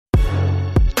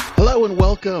Hello and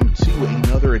welcome to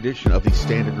another edition of the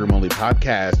Standig Room Only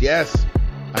podcast. Yes,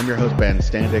 I'm your host, Ben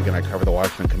Standig, and I cover the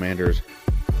Washington Commanders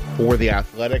for The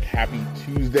Athletic. Happy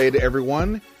Tuesday to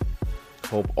everyone.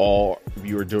 Hope all of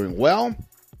you are doing well.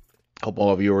 Hope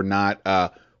all of you are not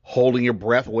holding your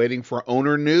breath waiting for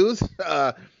owner news.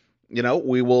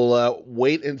 We will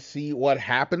wait and see what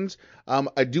happens.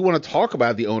 I do want to talk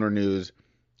about the owner news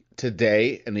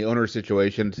today and the owner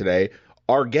situation today.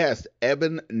 Our guest,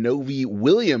 Eben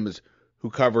Novy-Williams, who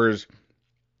covers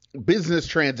business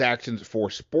transactions for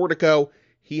Sportico,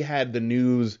 he had the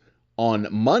news on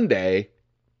Monday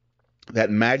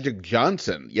that Magic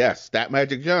Johnson, yes, that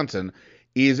Magic Johnson,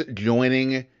 is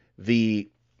joining the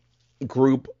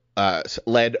group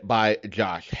led by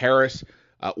Josh Harris.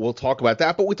 We'll talk about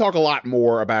that, but we talk a lot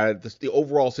more about it, the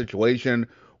overall situation.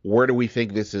 Where do we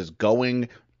think this is going?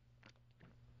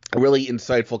 A really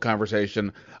insightful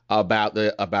conversation about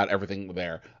everything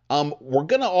there. We're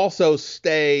gonna also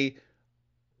stay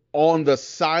on the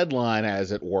sideline,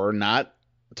 as it were, not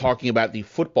talking about the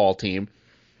football team,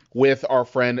 with our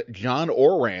friend John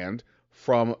Ourand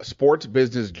from Sports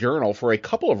Business Journal for a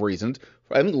couple of reasons.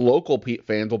 I think local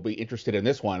fans will be interested in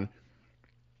this one.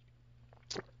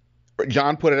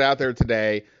 John put it out there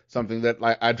today, something that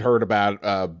I'd heard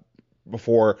about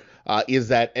before, is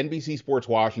that NBC Sports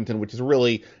Washington, which is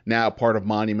really now part of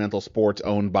Monumental Sports,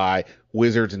 owned by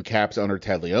Wizards and Caps owner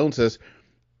Ted Leonsis,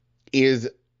 is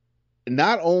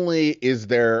not only is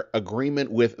their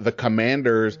agreement with the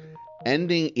Commanders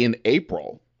ending in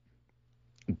April,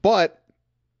 but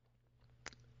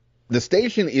the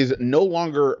station is no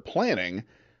longer planning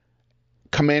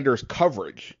Commanders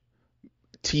coverage,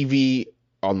 TV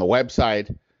on the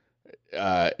website.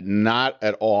 Not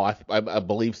at all. I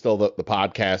believe still the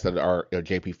podcast that our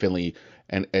JP Finley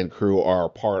and crew are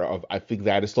part of. I think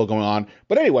that is still going on.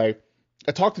 But anyway,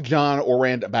 I talked to John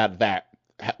Ourand about that.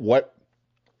 What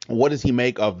does he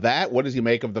make of that? What does he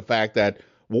make of the fact that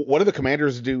what do the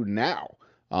Commanders do now?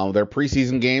 Their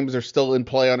preseason games are still in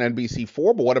play on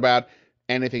NBC4, but what about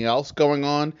anything else going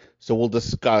on? So we'll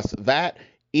discuss that.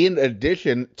 In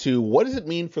addition to what does it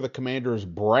mean for the Commanders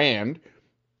brand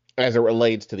as it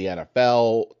relates to the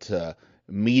NFL, to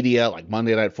media like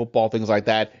Monday Night Football, things like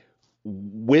that,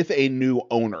 with a new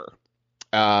owner,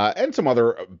 and some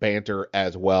other banter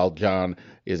as well. John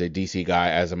is a DC guy,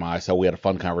 as am I, so we had a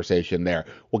fun conversation there.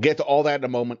 We'll get to all that in a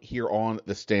moment here on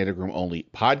the Standig Room Only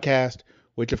podcast,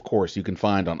 which, of course, you can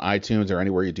find on iTunes or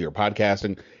anywhere you do your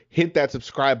podcasting. Hit that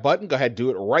subscribe button. Go ahead, do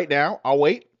it right now. I'll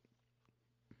wait.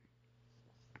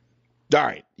 All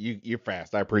right, you're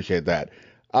fast. I appreciate that.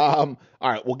 All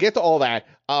right, we'll get to all that.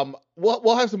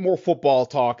 We'll have some more football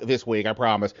talk this week, I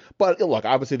promise. But look,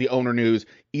 obviously the owner news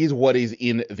is what is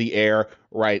in the air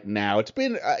right now. It's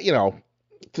been,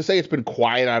 to say it's been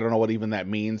quiet, I don't know what even that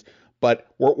means. But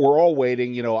we're all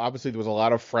waiting. Obviously there was a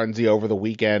lot of frenzy over the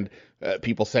weekend.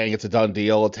 People saying it's a done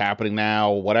deal, it's happening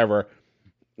now, whatever.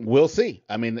 We'll see.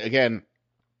 I mean, again,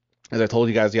 as I told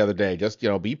you guys the other day, just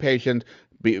be patient.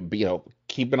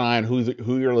 Keep an eye on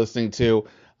who you're listening to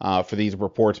for these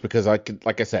reports, because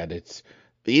like I said, it's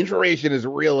the information is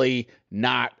really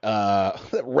not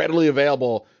readily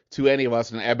available to any of us,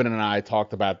 and Eben and I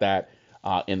talked about that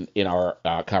in our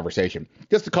conversation.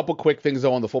 Just a couple quick things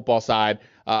though on the football side.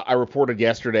 I reported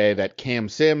yesterday that Cam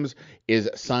Sims is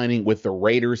signing with the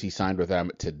Raiders. He signed with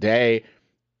them today.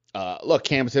 Look,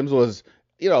 Cam Sims was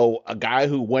a guy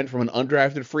who went from an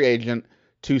undrafted free agent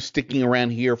to sticking around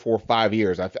here for 5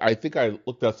 years. I think I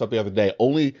looked this up the other day.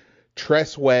 Only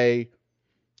Tress Way,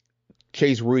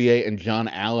 Chase Rouillet, and John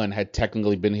Allen had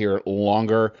technically been here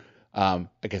longer. I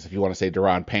guess if you want to say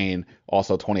Deron Payne,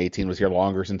 also 2018 was here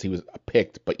longer since he was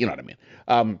picked, but you know what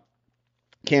I mean.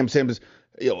 Cam Sims,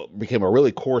 became a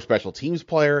really core special teams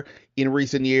player in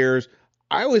recent years.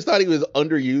 I always thought he was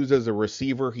underused as a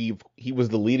receiver. He was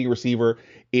the leading receiver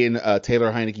in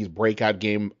Taylor Heineke's breakout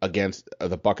game against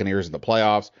the Buccaneers in the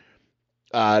playoffs.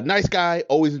 Nice guy.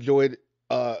 Always enjoyed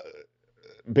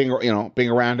being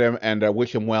around him, and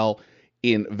wish him well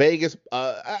in Vegas.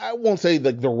 I won't say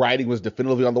the writing was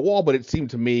definitively on the wall, but it seemed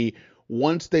to me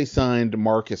once they signed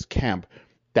Marcus Kemp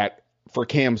that for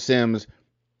Cam Sims,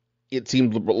 it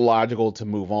seemed logical to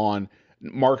move on.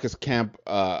 Marcus Kemp,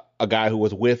 a guy who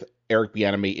was with Eric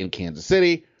Bieniemy in Kansas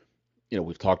City.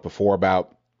 We've talked before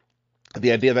about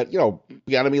the idea that,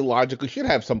 Bieniemy logically should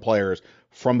have some players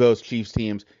from those Chiefs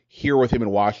teams here with him in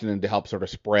Washington to help sort of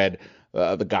spread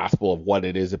the gospel of what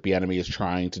it is that Bieniemy is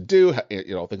trying to do,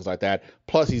 things like that.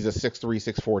 Plus, he's a 6'3",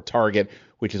 6'4" target,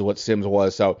 which is what Sims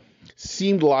was. So,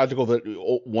 seemed logical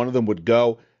that one of them would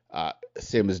go.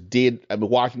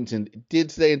 Washington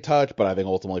did stay in touch, but I think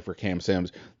ultimately for Cam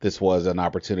Sims, this was an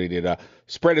opportunity to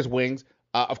spread his wings.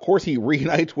 Of course, he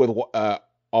reunites with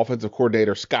offensive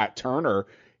coordinator Scott Turner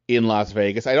in Las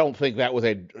Vegas. I don't think that was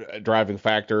a driving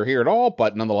factor here at all,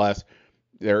 but nonetheless,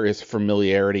 there is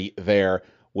familiarity there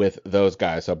with those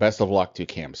guys. So best of luck to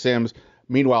Cam Sims.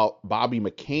 Meanwhile, Bobby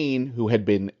McCain, who had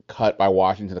been cut by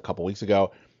Washington a couple weeks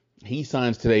ago, he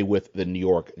signs today with the New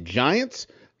York Giants.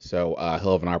 So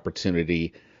he'll have an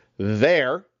opportunity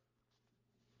there.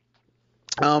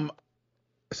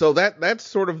 So that's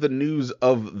sort of the news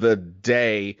of the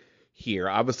day here.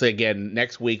 Obviously, again,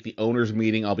 next week, the owners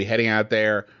meeting, I'll be heading out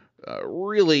there.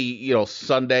 Really,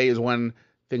 Sunday is when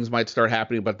things might start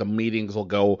happening, but the meetings will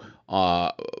go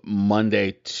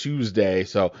Monday, Tuesday.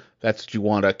 So that's what you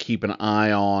want to keep an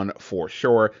eye on for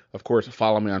sure. Of course,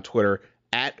 follow me on Twitter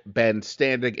at Ben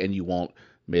Standig, and you won't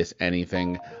miss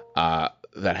anything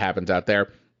that happens out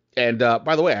there. And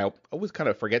by the way, I always kind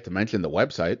of forget to mention the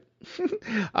website.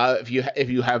 If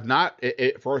you have not,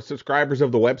 for subscribers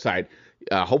of the website,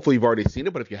 hopefully you've already seen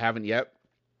it, but if you haven't yet,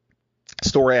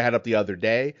 story I had up the other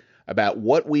day about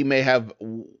what we may have,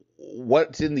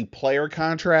 what's in the player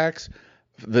contracts,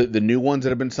 the new ones that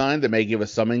have been signed that may give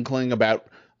us some inkling about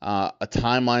a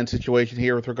timeline situation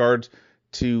here with regards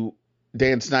to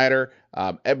Dan Snyder.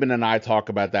 Eben and I talk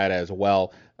about that as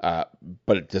well,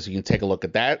 but just you can take a look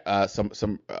at that.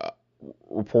 Some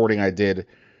reporting I did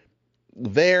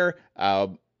there.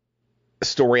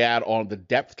 Story out on the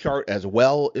depth chart as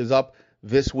well is up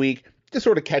this week. Just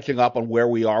sort of catching up on where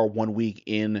we are 1 week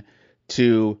in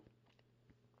to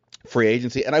free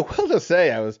agency. And I will just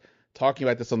say, I was talking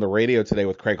about this on the radio today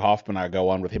with Craig Hoffman. I go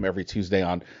on with him every Tuesday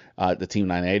on the Team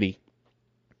 980.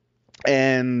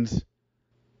 And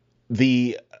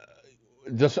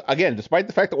again, despite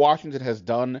the fact that Washington has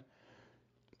done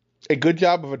a good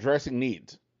job of addressing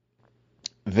needs,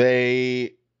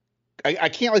 I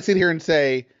can't sit here and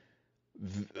say,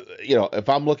 if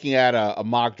I'm looking at a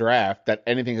mock draft, that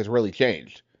anything has really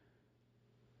changed.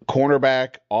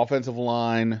 Cornerback, offensive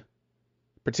line,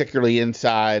 particularly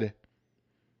inside,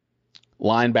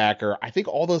 linebacker, I think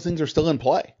all those things are still in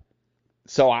play.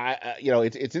 So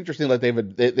it's interesting that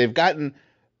they've gotten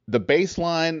the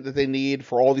baseline that they need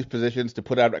for all these positions to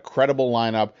put out a credible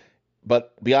lineup.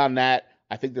 But beyond that,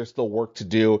 I think there's still work to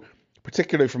do,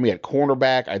 particularly for me at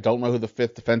cornerback. I don't know who the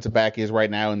fifth defensive back is right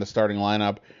now in the starting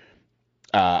lineup.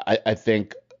 I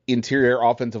think interior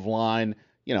offensive line,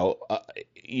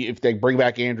 if they bring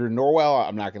back Andrew Norwell,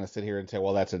 I'm not going to sit here and say,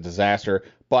 well, that's a disaster.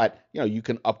 But, you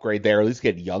can upgrade there, at least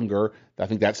get younger. I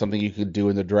think that's something you could do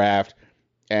in the draft.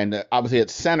 And obviously at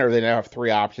center, they now have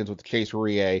three options with Chase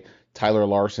Rouillet, Tyler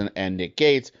Larson, and Nick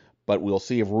Gates. But we'll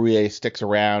see if Rouillet sticks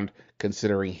around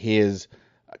considering his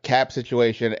cap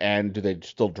situation, and do they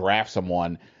still draft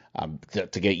someone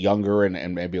to get younger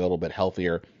and maybe a little bit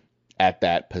healthier at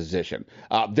that position.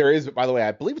 There is, by the way,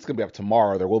 I believe it's going to be up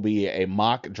tomorrow. There will be a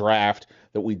mock draft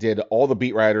that we did, all the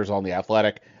beat writers on The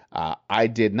Athletic. I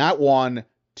did not one,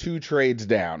 2 trades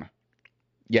down.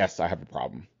 Yes, I have a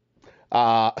problem.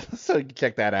 So you can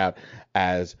check that out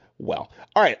as well.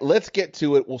 All right, let's get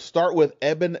to it. We'll start with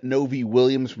Eben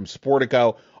Novy-Williams from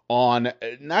Sportico on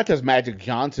not just Magic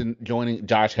Johnson joining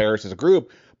Josh Harris as a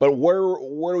group, but where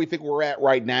do we think we're at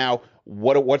right now?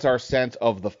 What's our sense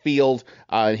of the field?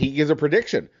 He gives a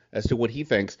prediction as to what he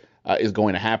thinks is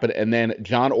going to happen. And then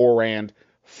John Ourand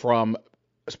from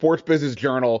Sports Business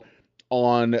Journal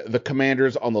on the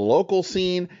Commanders on the local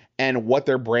scene and what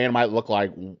their brand might look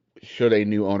like should a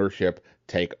new ownership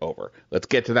take over. Let's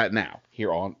get to that now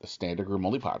here on the Standig Room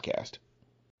Only podcast.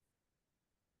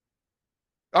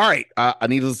 All right.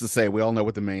 Needless to say, we all know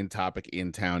what the main topic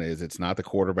in town is. It's not the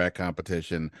quarterback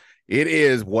competition. It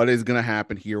is what is going to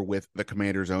happen here with the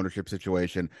Commanders ownership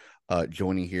situation.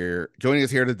 Joining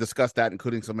us here to discuss that,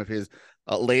 including some of his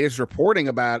latest reporting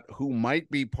about who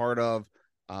might be part of,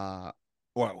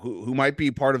 who might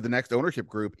be part of the next ownership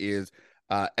group is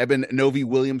Eben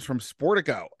Novy-Williams from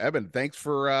Sportico. Eben, thanks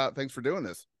for doing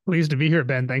this. Pleased to be here,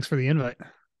 Ben. Thanks for the invite.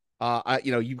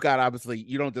 You've got, obviously,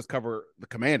 you don't just cover the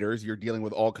Commanders. You're dealing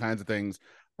with all kinds of things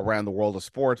around the world of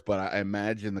sports, but I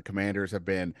imagine the Commanders have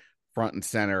been front and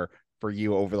center for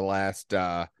you over the last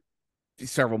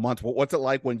several months. What's it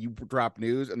like when you drop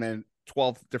news and then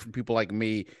 12 different people like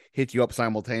me hit you up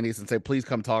simultaneously and say, please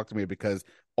come talk to me, because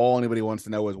all anybody wants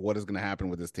to know is what is going to happen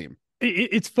with this team?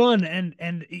 It's fun,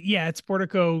 and yeah, at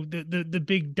Sportico, the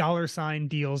big dollar sign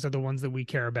deals are the ones that we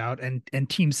care about, and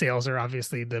team sales are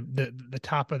obviously the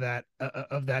top of that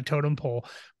totem pole.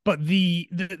 But the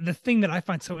thing that I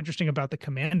find so interesting about the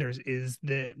Commanders is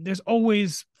that there's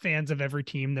always fans of every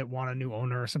team that want a new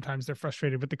owner. Sometimes they're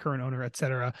frustrated with the current owner,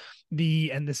 etc.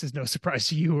 And this is no surprise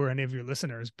to you or any of your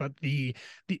listeners, but the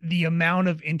amount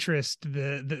of interest,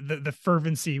 the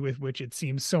fervency with which it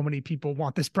seems so many people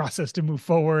want this process to move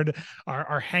forward,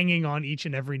 are hanging on each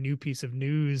and every new piece of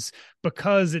news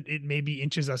because it maybe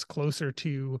inches us closer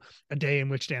to a day in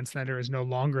which Dan Snyder is no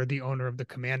longer the owner of the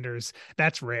Commanders.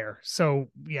 That's rare. So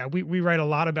yeah, we write a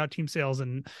lot about team sales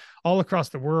and all across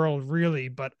the world, really,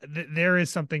 but there is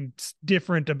something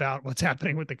different about what's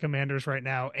happening with the Commanders right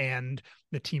now and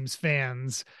the team's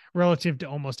fans relative to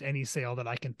almost any sale that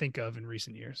I can think of in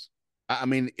recent years. I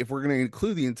mean, if we're going to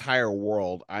include the entire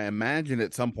world, I imagine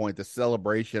at some point the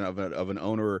celebration of an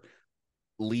owner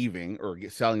leaving or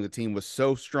selling the team was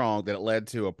so strong that it led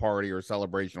to a party or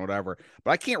celebration or whatever.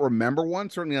 But I can't remember one,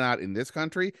 certainly not in this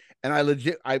country. And a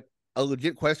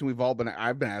legit question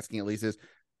I've been asking at least is,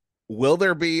 will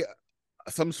there be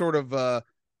some sort of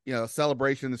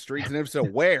celebration in the streets? And if so,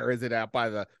 where is it at? By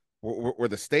the where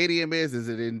the stadium is? Is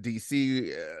it in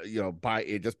DC? By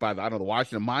the, I don't know, the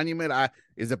Washington Monument?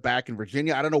 Is it back in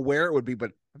Virginia? I don't know where it would be,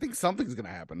 but I think something's going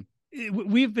to happen.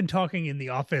 We've been talking in the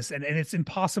office, and it's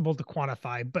impossible to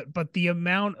quantify, but the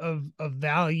amount of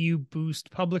value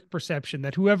boost, public perception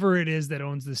that whoever it is that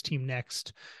owns this team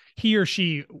next, he or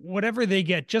she, whatever they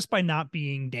get just by not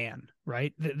being Dan,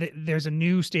 right? There's a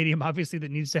new stadium, obviously,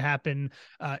 that needs to happen.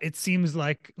 It seems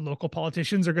like local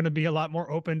politicians are going to be a lot more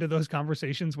open to those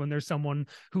conversations when there's someone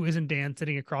who isn't Dan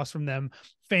sitting across from them.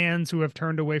 Fans who have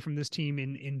turned away from this team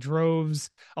in droves,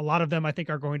 a lot of them, I think,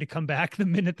 are going to come back the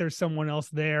minute there's someone else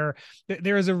there.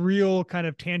 There is a real kind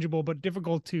of tangible but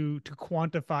difficult to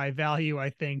quantify value, I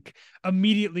think,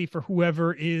 immediately for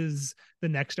whoever is the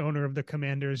next owner of the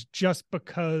Commanders, just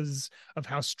because of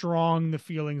how strong the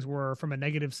feelings were from a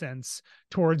negative sense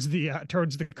towards the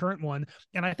current one.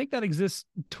 And I think that exists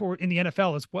in the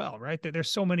NFL as well, right?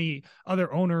 There's so many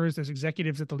other owners, there's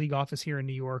executives at the league office here in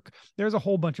New York. There's a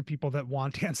whole bunch of people that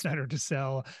want Dan Snyder to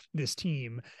sell this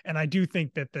team, and I do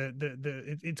think that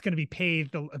it's going to be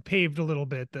paved a little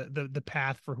bit, the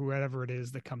path for whoever it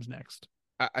is that comes next.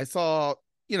 I saw,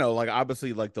 like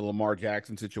obviously like the Lamar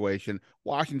Jackson situation.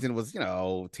 Washington was,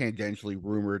 tangentially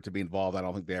rumored to be involved. I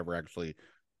don't think they ever actually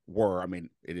were. I mean,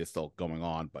 it is still going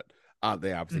on, but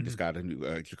they obviously just got a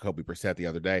new Jacoby Brissett the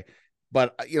other day.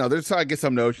 But there's, I guess,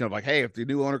 some notion of like, hey, if the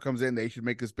new owner comes in, they should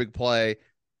make this big play.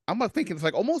 I'm not thinking it's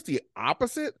like almost the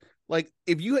opposite. Like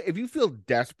if you feel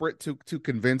desperate to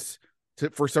convince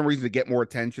for some reason to get more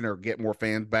attention or get more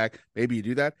fans back, maybe you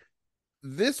do that.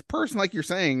 This person, like you're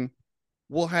saying,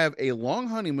 will have a long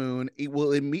honeymoon. It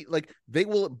will like they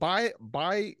will buy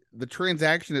the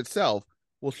transaction itself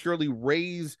will surely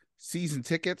raise season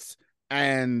tickets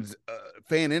and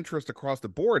fan interest across the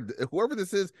board. Whoever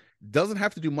this is doesn't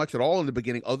have to do much at all in the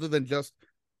beginning, other than just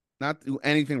not do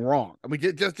anything wrong. I mean,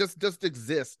 just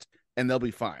exist, and they'll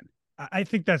be fine. I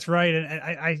think that's right. And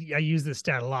I use this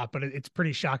stat a lot, but it's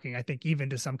pretty shocking, I think, even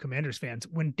to some Commanders fans.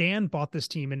 When Dan bought this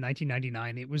team in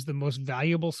 1999, it was the most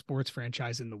valuable sports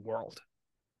franchise in the world,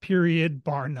 period,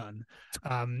 bar none.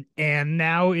 And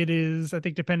now it is, I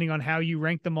think, depending on how you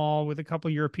rank them all, with a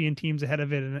couple European teams ahead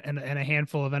of it and a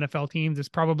handful of NFL teams, it's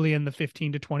probably in the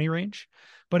 15 to 20 range.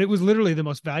 But it was literally the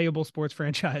most valuable sports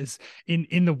franchise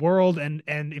in the world. And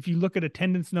if you look at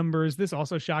attendance numbers, this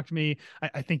also shocked me.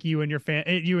 I think you and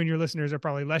your listeners are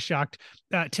probably less shocked.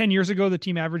 10 years ago, the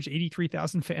team averaged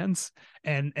 83,000 fans,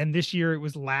 and this year it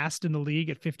was last in the league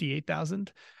at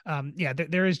 58,000.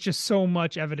 There is just so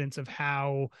much evidence of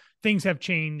how things have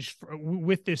changed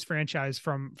with this franchise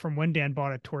from when Dan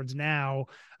bought it towards now,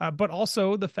 but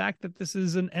also the fact that this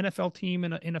is an NFL team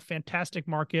in a fantastic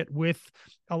market with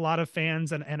a lot of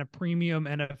fans and a premium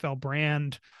NFL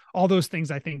brand. All those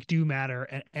things I think do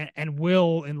matter and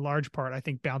will, in large part, I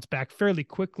think, bounce back fairly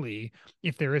quickly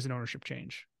if there is an ownership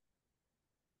change.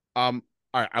 All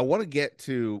right, we'll get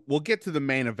to the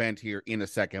main event here in a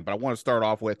second, but I want to start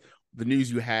off with the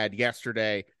news you had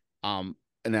yesterday.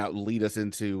 And that will lead us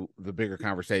into the bigger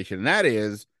conversation. And that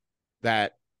is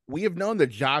that we have known that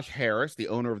Josh Harris, the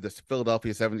owner of the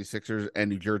Philadelphia 76ers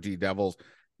and New Jersey Devils,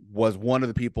 was one of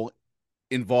the people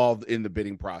involved in the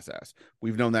bidding process.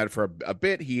 We've known that for a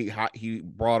bit. He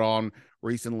brought on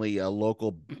recently a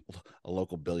local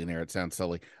billionaire. It sounds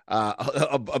silly.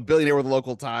 A billionaire with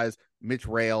local ties, Mitch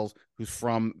Rales, who's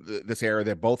from this area.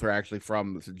 They both are actually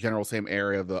from the general same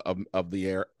area of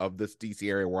this DC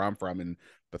area where I'm from, in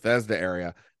Bethesda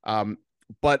area.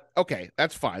 But okay,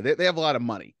 that's fine. They have a lot of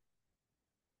money.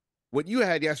 What you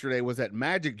had yesterday was that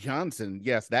Magic Johnson,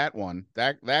 yes, that one,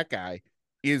 that guy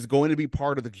is going to be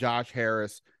part of the Josh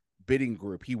Harris bidding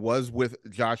group. He was with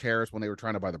Josh Harris when they were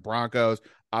trying to buy the Broncos.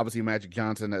 Obviously, Magic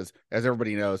Johnson, as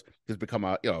everybody knows, has become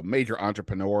a major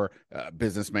entrepreneur,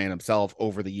 businessman himself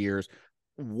over the years.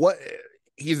 What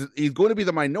he's going to be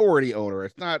the minority owner.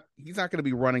 He's not going to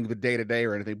be running the day to day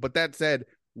or anything. But that said,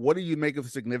 what do you make of the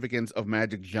significance of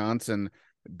Magic Johnson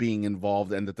being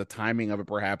involved, and that the timing of it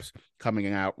perhaps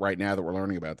coming out right now that we're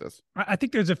learning about this? I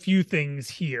think there's a few things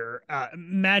here.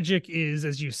 Magic is,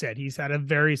 as you said, he's had a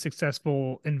very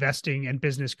successful investing and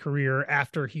business career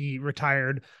after he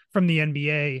retired from the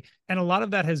NBA. And a lot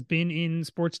of that has been in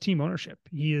sports team ownership.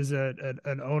 He is an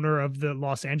owner of the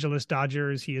Los Angeles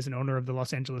Dodgers. He is an owner of the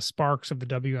Los Angeles Sparks of the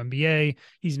WNBA.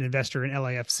 He's an investor in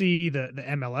LAFC, the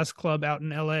MLS club out in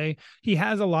LA. He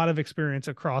has a lot of experience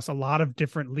across a lot of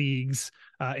different leagues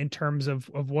in terms of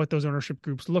what those ownership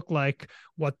groups look like,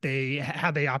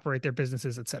 how they operate their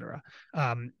businesses, et cetera.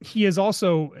 He is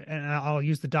also, and I'll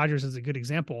use the Dodgers as a good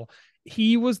example,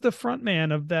 he was the front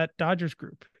man of that Dodgers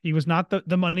group. He was not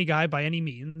the money guy by any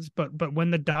means, but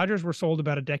when the Dodgers were sold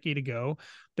about a decade ago,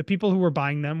 the people who were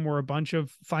buying them were a bunch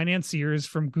of financiers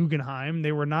from Guggenheim.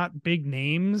 They were not big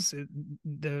names.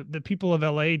 The people of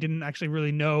LA didn't actually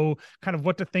really know kind of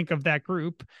what to think of that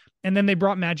group. And then they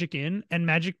brought Magic in, and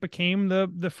Magic became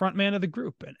the front man of the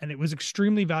group. And it was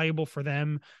extremely valuable for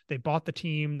them. They bought the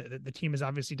team. The team has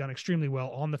obviously done extremely well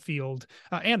on the field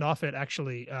and off it,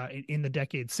 actually, in the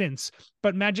decade since.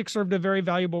 But Magic served a very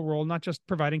valuable role, not just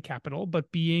providing capital,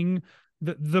 but being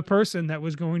the person that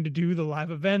was going to do the live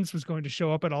events, was going to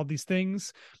show up at all these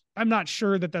things. I'm not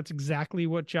sure that that's exactly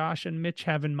what Josh and Mitch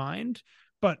have in mind,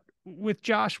 but with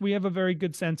Josh, we have a very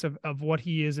good sense of what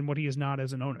he is and what he is not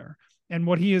as an owner. And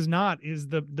what he is not is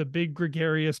the big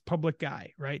gregarious public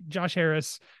guy, right? Josh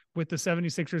Harris with the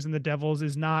 76ers and the Devils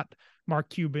is not Mark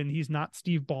Cuban. He's not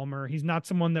Steve Ballmer. He's not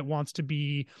someone that wants to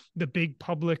be the big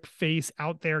public face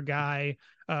out there guy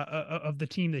of the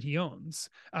team that he owns.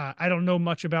 I don't know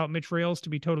much about Mitch Rales, to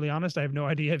be totally honest. I have no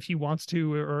idea if he wants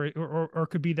to or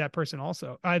could be that person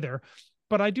also either.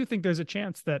 But I do think there's a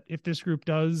chance that if this group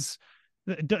does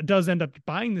end up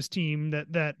buying this team,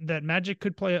 that Magic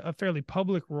could play a fairly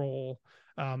public role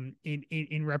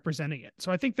in representing it.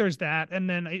 So I think there's that. And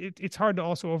then it's hard to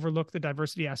also overlook the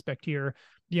diversity aspect here.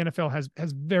 The NFL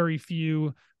has very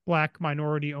few Black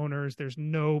minority owners. There's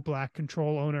no Black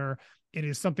control owner. It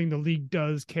is something the league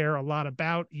does care a lot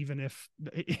about, even if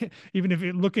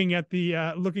looking at the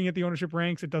ownership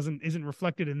ranks, isn't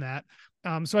reflected in that.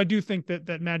 So I do think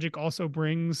that Magic also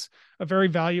brings a very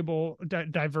valuable,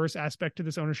 diverse aspect to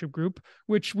this ownership group,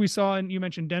 which we saw, and you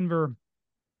mentioned Denver.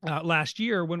 Last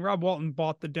year, when Rob Walton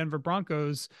bought the Denver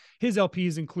Broncos, his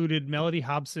LPs included Melody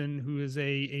Hobson, who is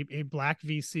a Black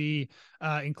VC,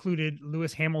 included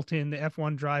Lewis Hamilton, the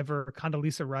F1 driver,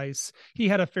 Condoleezza Rice. He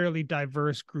had a fairly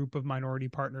diverse group of minority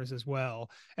partners as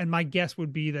well. And my guess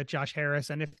would be that Josh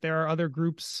Harris, and if there are other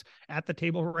groups at the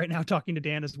table right now talking to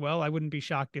Dan as well, I wouldn't be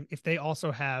shocked if they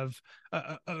also have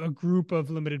a group of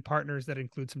limited partners that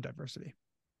include some diversity.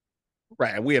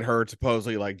 Right. And we had heard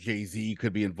supposedly like Jay-Z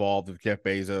could be involved if Jeff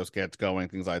Bezos gets going,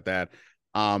 things like that.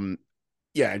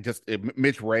 Yeah, and just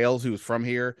Mitch Rales, who's from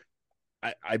here.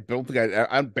 I don't think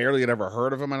I barely had ever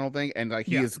heard of him, I don't think. And like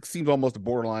he seems almost a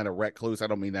borderline a recluse. I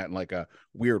don't mean that in like a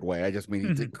weird way. I just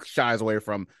mean he shies away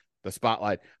from the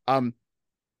spotlight.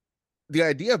 The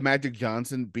idea of Magic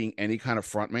Johnson being any kind of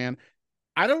frontman,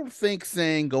 I don't think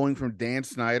going from Dan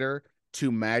Snyder to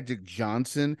Magic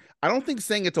Johnson, I don't think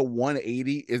saying it's a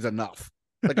 180 is enough.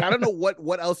 Like, I don't know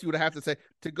what else you would have to say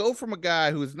to go from a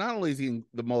guy who is not only is he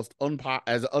the most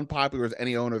as unpopular as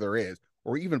any owner there is,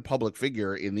 or even public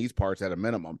figure in these parts at a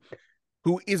minimum,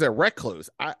 who is a recluse.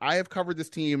 I have covered this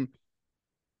team,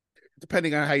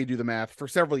 depending on how you do the math, for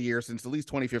several years, since at least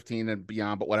 2015 and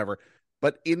beyond, but whatever.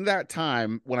 But in that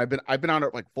time, when I've been on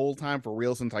it like full time for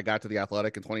real since I got to the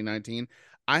Athletic in 2019,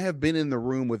 I have been in the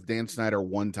room with Dan Snyder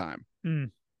one time. Yeah.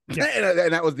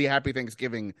 and that was the Happy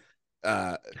Thanksgiving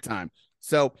time.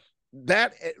 So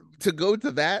that to go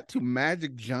to that to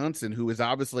Magic Johnson, who is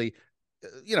obviously,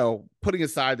 putting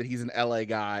aside that he's an LA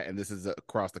guy and this is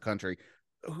across the country,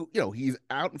 who, he's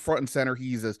out in front and center.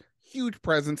 He's a huge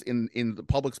presence in the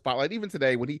public spotlight. Even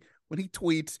today, when he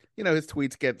tweets, his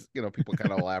tweets get, people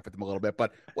kind of laugh at them a little bit,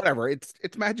 but whatever. It's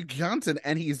Magic Johnson,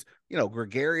 and he's,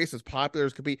 gregarious, as popular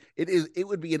as could be. It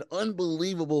would be an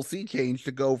unbelievable sea change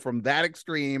to go from that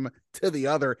extreme to the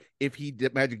other if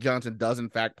Magic Johnson does in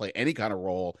fact play any kind of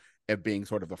role at being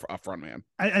sort of a front man.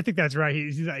 I think that's right.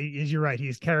 You're right.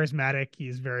 He's charismatic.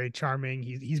 He's very charming.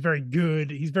 He's very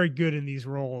good. He's very good in these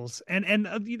roles. And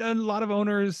a lot of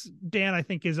owners, Dan, I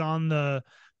think is on the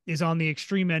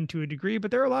extreme end to a degree,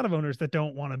 but there are a lot of owners that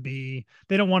don't want to be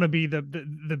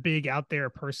the big out there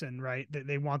person, right?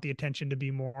 They want the attention to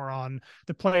be more on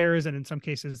the players and in some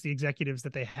cases the executives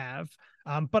that they have.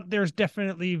 But there's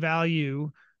definitely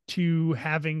value to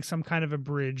having some kind of a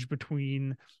bridge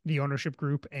between the ownership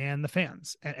group and the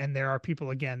fans. And there are people,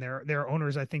 again, there are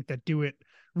owners, I think, that do it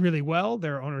really well.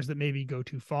 There are owners that maybe go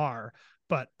too far.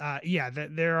 But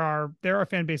there are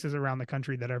fan bases around the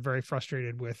country that are very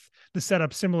frustrated with the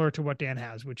setup similar to what Dan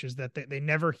has, which is that they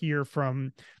never hear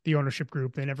from the ownership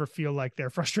group. They never feel like their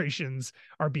frustrations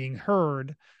are being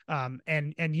heard.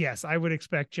 And yes, I would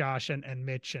expect Josh and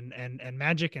Mitch and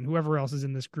Magic and whoever else is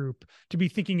in this group to be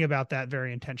thinking about that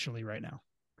very intentionally right now.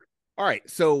 All right.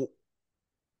 So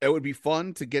it would be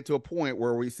fun to get to a point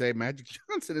where we say Magic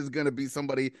Johnson is going to be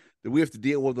somebody that we have to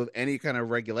deal with any kind of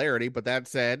regularity. But that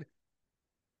said,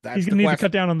 he's going to need to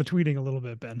cut down on the tweeting a little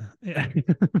bit, Ben. Yeah.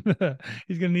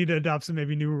 He's going to need to adopt some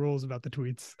maybe new rules about the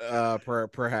tweets.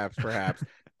 Perhaps.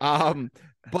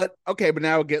 But okay, but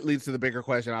now leads to the bigger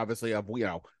question, obviously, of,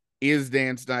 is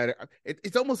Dan Snyder,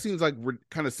 it almost seems like we're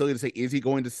kind of silly to say, is he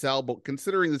going to sell? But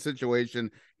considering the situation,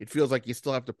 it feels like you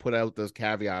still have to put out those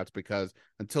caveats, because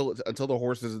until the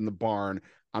horse is in the barn,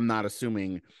 I'm not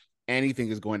assuming anything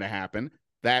is going to happen.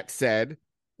 That said,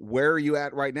 where are you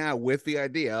at right now with the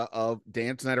idea of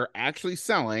Dan Snyder actually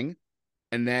selling?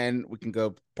 And then we can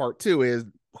go part two is,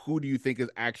 who do you think is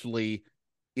actually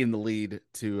in the lead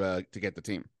to get the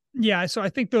team? Yeah, so I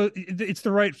think it's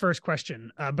the right first question,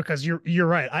 because you're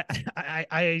right.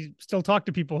 I still talk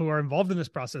to people who are involved in this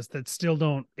process that still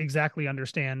don't exactly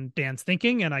understand Dan's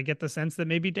thinking, and I get the sense that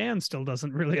maybe Dan still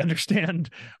doesn't really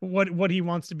understand what he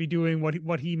wants to be doing,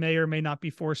 what he may or may not be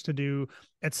forced to do,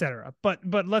 etc. But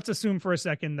let's assume for a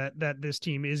second that this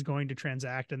team is going to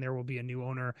transact and there will be a new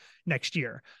owner next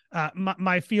year.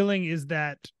 My feeling is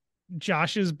that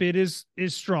Josh's bid is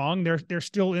strong. They're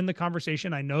still in the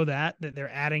conversation. I know that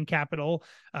they're adding capital.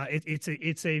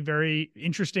 It's a very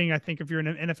interesting, I think, if you're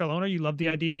an NFL owner, you love the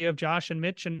idea of Josh and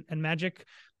Mitch and Magic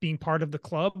being part of the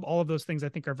club. All of those things I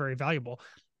think are very valuable.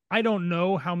 I don't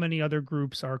know how many other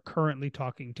groups are currently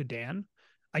talking to Dan.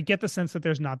 I get the sense that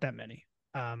there's not that many.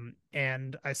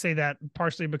 And I say that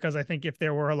partially because I think if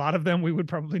there were a lot of them, we would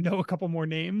probably know a couple more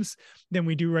names than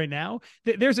we do right now.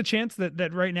 There's a chance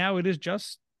that right now it is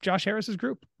just Josh Harris's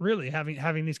group really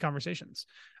having these conversations.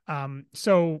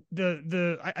 So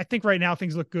I think right now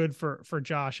things look good for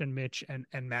Josh and Mitch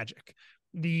and Magic.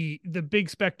 The big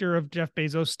specter of Jeff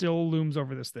Bezos still looms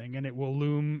over this thing, and it will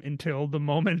loom until the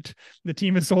moment the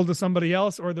team is sold to somebody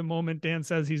else, or the moment Dan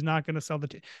says he's not going to sell the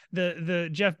team. The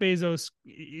Jeff Bezos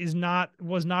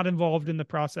was not involved in the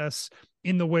process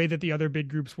in the way that the other bid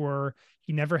groups were.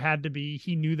 He never had to be.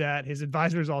 He knew that. His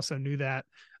advisors also knew that.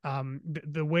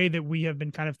 The way that we have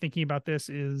been kind of thinking about this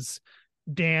is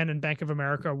Dan and Bank of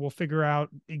America will figure out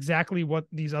exactly what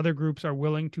these other groups are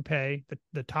willing to pay,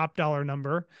 the top dollar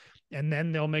number, and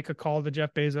then they'll make a call to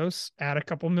Jeff Bezos, add a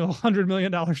couple $100 million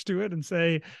to it and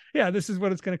say, yeah, this is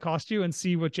what it's going to cost you, and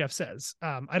see what Jeff says.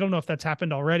 I don't know if that's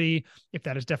happened already, if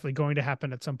that is definitely going to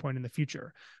happen at some point in the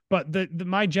future. But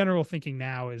my general thinking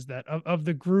now is that of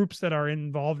the groups that are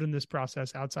involved in this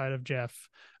process outside of Jeff,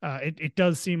 it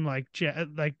does seem like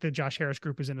the Josh Harris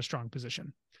group is in a strong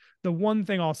position. The one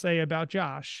thing I'll say about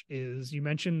Josh is, you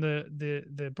mentioned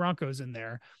the Broncos in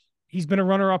there. He's been a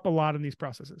runner-up a lot in these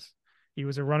processes. He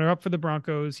was a runner-up for the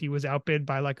Broncos. He was outbid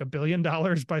by like $1 billion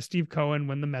by Steve Cohen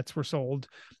when the Mets were sold.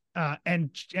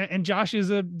 And Josh is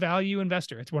a value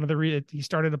investor. It's one of he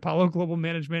started Apollo Global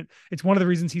Management. It's one of the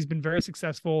reasons he's been very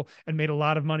successful and made a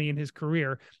lot of money in his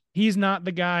career. He's not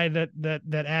the guy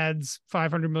that adds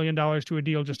 $500 million to a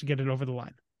deal just to get it over the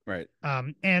line. Right.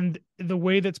 And the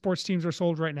way that sports teams are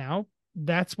sold right now,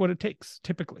 that's what it takes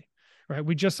typically, right?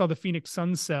 We just saw the Phoenix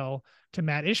Suns sell to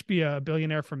Matt Ishbia, a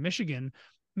billionaire from Michigan.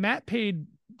 Matt paid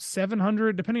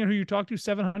 700, depending on who you talk to,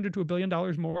 700 to $1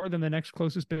 billion more than the next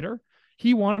closest bidder.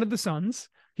 He wanted the Suns.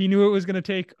 He knew it was going to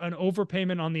take an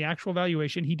overpayment on the actual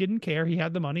valuation. He didn't care. He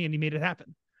had the money and he made it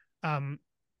happen.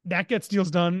 That gets deals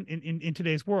done in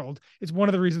today's world. It's one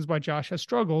of the reasons why Josh has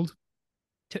struggled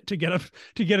to get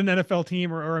an NFL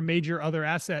team or a major other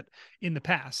asset in the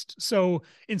past. So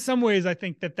in some ways, I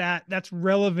think that's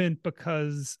relevant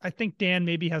because I think Dan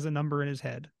maybe has a number in his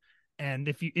head. And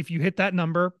if you hit that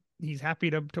number, he's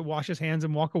happy to wash his hands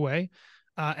and walk away.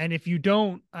 And if you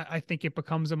don't, I think it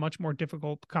becomes a much more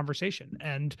difficult conversation.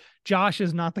 And Josh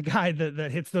is not the guy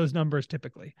that hits those numbers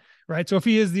typically, right? So if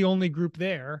he is the only group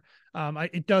there,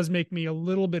 it does make me a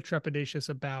little bit trepidatious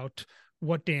about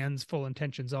what Dan's full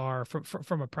intentions are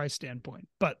from a price standpoint.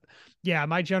 But yeah,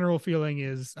 my general feeling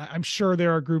is I'm sure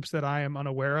there are groups that I am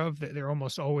unaware of. That there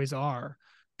almost always are,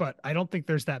 but I don't think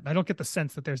there's that. I don't get the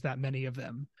sense that there's that many of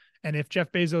them. And if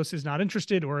Jeff Bezos is not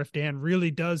interested, or if Dan really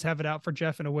does have it out for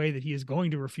Jeff in a way that he is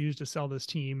going to refuse to sell this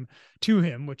team to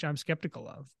him, which I'm skeptical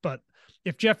of, but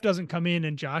if Jeff doesn't come in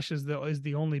and Josh is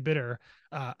the only bidder,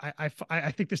 I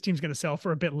think this team's going to sell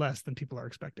for a bit less than people are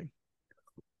expecting.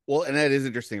 Well, and that is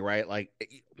interesting, right? Like,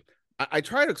 I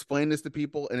try to explain this to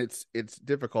people, and it's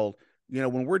difficult.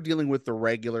 When we're dealing with the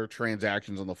regular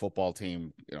transactions on the football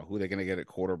team, who they're going to get at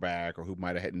quarterback, or who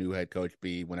might have had new head coach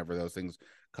be, whenever those things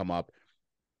come up,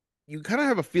 you kind of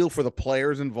have a feel for the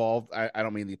players involved. I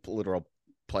don't mean the literal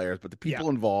players, but the people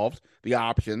involved, the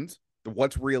options,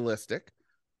 what's realistic.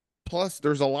 Plus,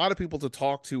 there's a lot of people to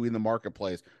talk to in the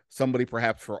marketplace. Somebody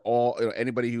perhaps for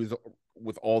anybody who's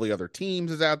with all the other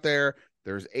teams is out there.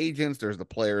 There's agents, there's the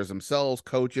players themselves,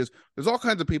 coaches. There's all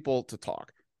kinds of people to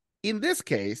talk. In this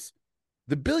case,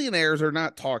 the billionaires are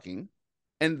not talking,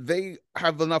 and they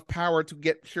have enough power to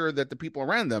get sure that the people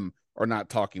around them are not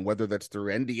talking, whether that's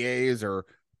through NDAs or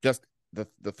just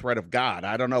the threat of God.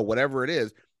 I don't know, whatever it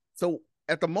is. So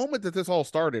at the moment that this all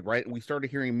started, right, and we started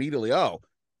hearing immediately,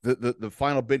 the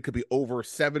final bid could be over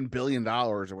 $7 billion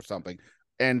or something.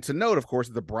 And to note, of course,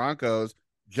 the Broncos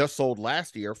just sold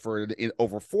last year for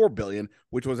over $4 billion,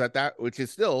 which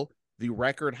is still the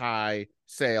record high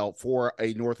sale for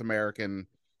a North American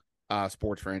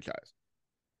sports franchise.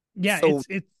 Yeah, so,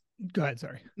 it's go ahead.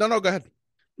 Sorry. No, go ahead.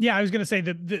 Yeah, I was going to say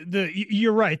that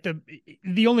you're right.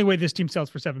 The only way this team sells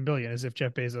for $7 billion is if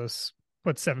Jeff Bezos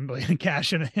puts $7 billion in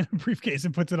cash in a briefcase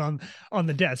and puts it on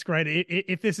the desk, right?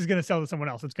 If this is going to sell to someone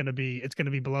else, it's going to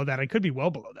be below that. It could be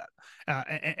well below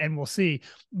that, and we'll see.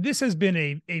 This has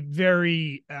been a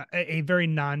very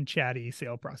non-chatty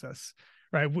sale process,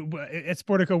 right? At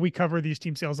Sportico, we cover these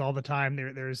team sales all the time.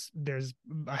 There's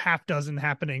a half dozen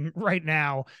happening right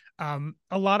now.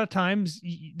 A lot of times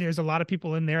there's a lot of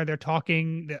people in there. They're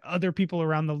talking. The other people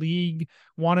around the league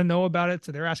want to know about it,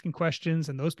 so they're asking questions,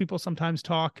 and those people sometimes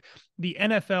talk. The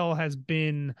NFL has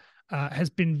been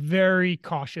very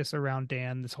cautious around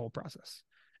Dan this whole process.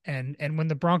 And when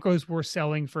the Broncos were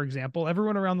selling, for example,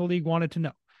 everyone around the league wanted to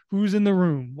know who's in the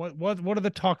room, what are the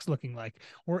talks looking like,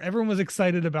 or everyone was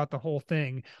excited about the whole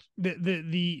thing.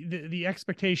 The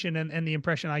expectation and the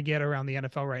impression I get around the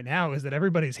NFL right now is that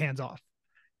everybody's hands off.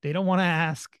 They don't want to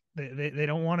ask. They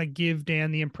don't want to give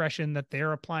Dan the impression that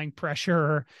they're applying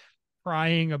pressure,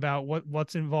 prying about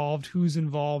what's involved, who's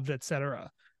involved,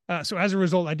 etc. So as a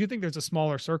result, I do think there's a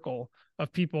smaller circle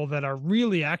of people that are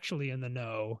really actually in the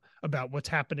know about what's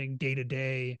happening day to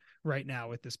day right now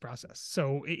with this process.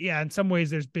 So yeah, in some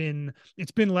ways it's been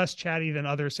less chatty than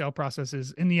other sale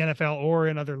processes in the NFL or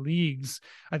in other leagues.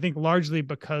 I think largely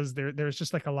because there's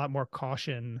just like a lot more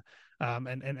caution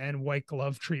and white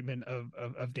glove treatment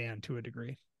of Dan to a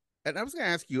degree. And I was going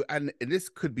to ask you, and this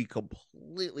could be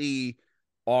completely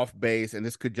off base, and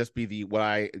this could just be what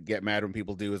I get mad when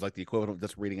people do is like the equivalent of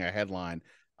just reading a headline.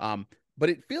 But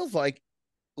it feels like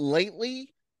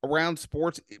lately around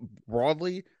sports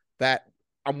broadly that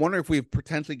I'm wondering if we're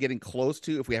potentially getting close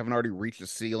to, if we haven't already reached a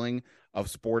ceiling of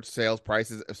sports sales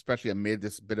prices, especially amid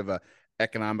this bit of a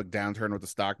economic downturn with the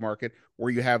stock market,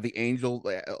 where you have the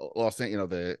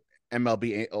the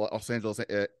MLB Los Angeles,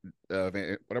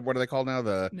 what are they called now?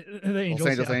 The Angels, Los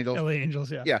Angeles Angels, LA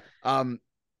Angels, yeah.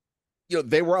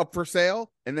 They were up for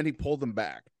sale, and then he pulled them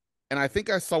back. And I think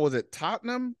I saw, was it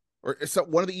Tottenham or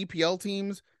one of the EPL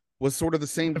teams was sort of the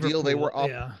same deal. They were up,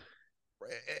 yeah.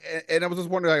 And I was just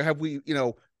wondering, like, have we,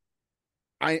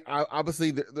 I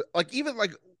obviously even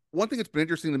one thing that's been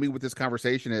interesting to me with this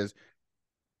conversation is,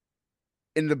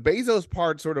 in the Bezos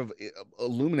part, sort of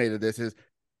illuminated this is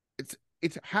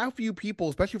it's how few people,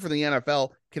 especially for the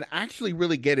NFL, can actually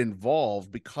really get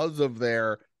involved because of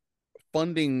their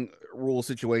funding rule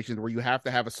situations where you have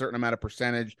to have a certain amount of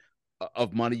percentage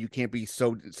of money. You can't be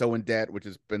so in debt, which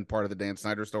has been part of the Dan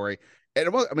Snyder story. And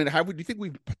do you think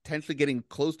we're potentially getting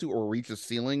close to or reach a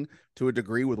ceiling to a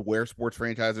degree with where sports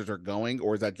franchises are going,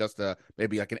 or is that just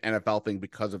maybe like an NFL thing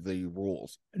because of the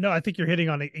rules? No, I think you're hitting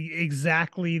on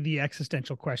exactly the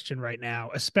existential question right now,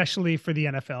 especially for the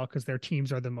NFL, because their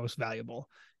teams are the most valuable,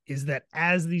 is that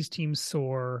as these teams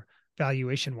soar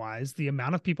valuation wise, the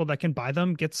amount of people that can buy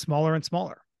them gets smaller and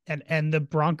smaller. And the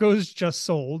Broncos just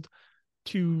sold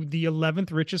to the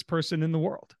 11th richest person in the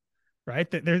world, right?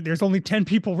 There's only 10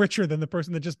 people richer than the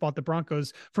person that just bought the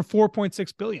Broncos for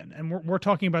 4.6 billion. And we're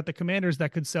talking about the Commanders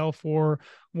that could sell for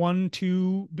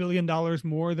 $1-2 billion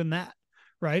more than that,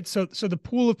 right? So the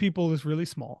pool of people is really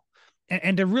small.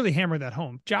 And to really hammer that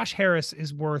home, Josh Harris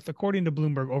is worth, according to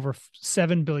Bloomberg, over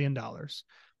 $7 billion.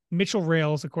 Mitchell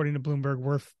Rails, according to Bloomberg,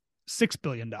 worth $6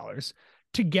 billion.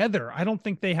 Together, I don't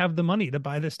think they have the money to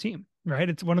buy this team, right?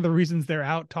 It's one of the reasons they're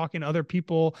out talking to other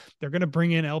people. They're going to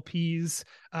bring in LPs.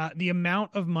 The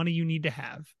amount of money you need to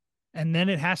have, and then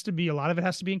a lot of it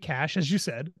has to be in cash, as you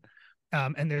said.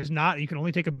 And you can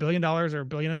only take $1 billion or $1.5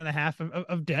 billion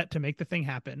of debt to make the thing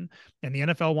happen. And the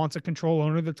NFL wants a control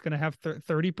owner that's going to have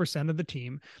 30% of the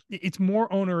team. It's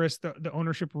more onerous, the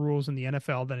ownership rules in the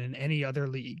NFL than in any other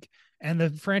league. And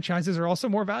the franchises are also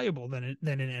more valuable than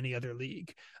in any other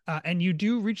league. And you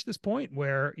do reach this point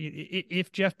where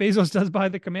if Jeff Bezos does buy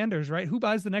the Commanders, right, who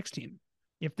buys the next team?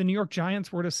 If the New York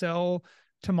Giants were to sell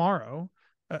tomorrow,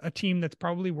 a team that's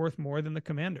probably worth more than the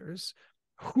Commanders,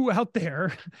 who out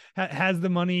there has the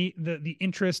money, the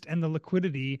interest, and the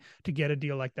liquidity to get a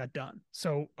deal like that done?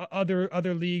 So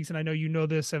other leagues, and I know you know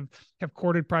this, have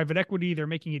courted private equity. They're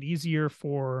making it easier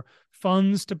for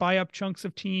funds to buy up chunks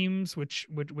of teams, which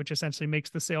essentially makes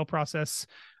the sale process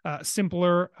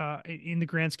simpler. In the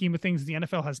grand scheme of things, the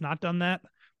NFL has not done that.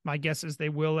 My guess is they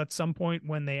will at some point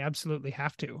when they absolutely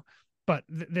have to. But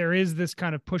there is this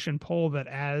kind of push and pull that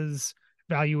as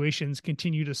valuations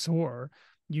continue to soar,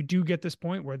 you do get this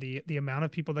point where the amount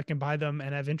of people that can buy them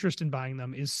and have interest in buying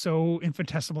them is so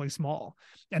infinitesimally small.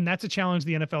 And that's a challenge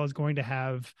the NFL is going to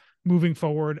have moving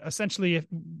forward, essentially, if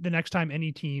the next time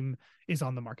any team is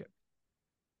on the market.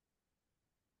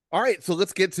 All right, so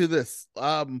let's get to this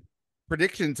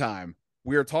prediction time.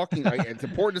 We are talking, it's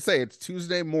important to say it's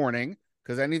Tuesday morning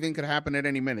because anything could happen at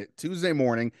any minute. Tuesday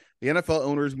morning, the NFL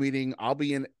owners meeting. I'll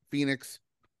be in Phoenix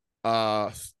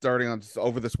starting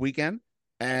over this weekend.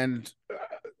 And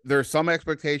there's some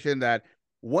expectation that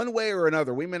one way or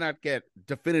another, we may not get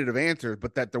definitive answers,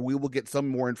 but that we will get some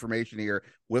more information here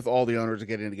with all the owners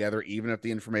getting together, even if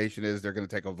the information is they're going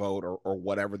to take a vote or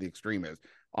whatever the extreme is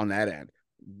on that end.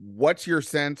 What's your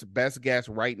sense, best guess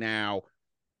right now,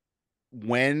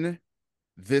 when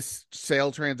this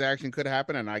sale transaction could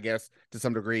happen? And I guess to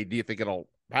some degree, do you think it'll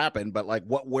happen? But like,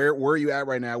 where are you at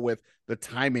right now with the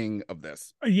timing of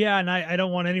this? Yeah, and I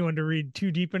don't want anyone to read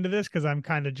too deep into this because I'm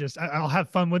kind of I'll have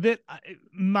fun with it.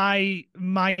 My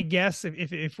guess,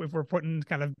 if we're putting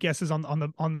kind of guesses on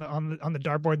the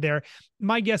dartboard there,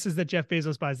 my guess is that Jeff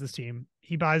Bezos buys this team.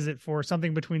 He buys it for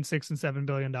something between $6 and $7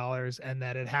 billion, and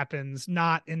that it happens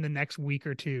not in the next week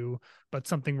or two, but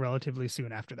something relatively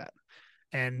soon after that.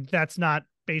 And that's not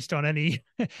based on any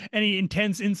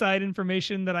intense inside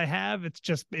information that I have. It's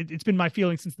just it's been my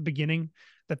feeling since the beginning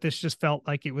that this just felt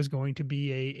like it was going to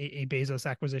be a Bezos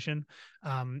acquisition.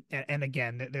 And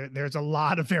again, there's a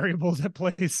lot of variables at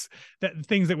place, that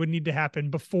things that would need to happen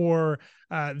before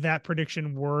that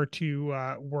prediction were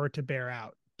to bear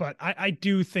out. But I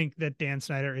do think that Dan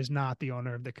Snyder is not the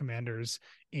owner of the Commanders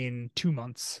in 2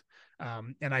 months.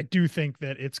 And I do think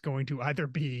that it's going to either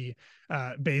be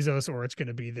Bezos or it's going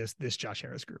to be this Josh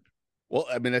Harris group. Well,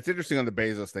 I mean, that's interesting on the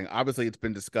Bezos thing. Obviously, it's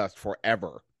been discussed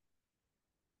forever.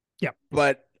 Yeah.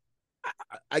 But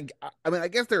I mean, I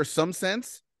guess there's some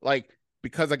sense, like,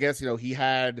 because I guess, he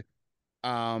had,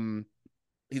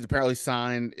 he's apparently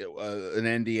signed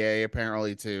an NDA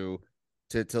apparently to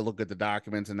look at the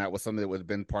documents. And that was something that would have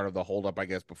been part of the holdup, I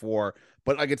guess, before.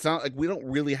 But like, it's not like we don't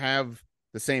really have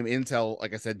the same intel,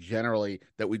 like I said, generally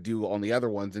that we do on the other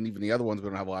ones. And even the other ones, we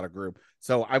don't have a lot of group.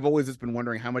 So I've always just been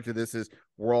wondering how much of this is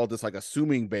we're all just like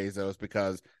assuming Bezos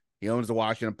because he owns the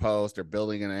Washington Post. They're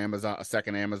building a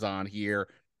second Amazon here.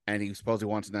 And he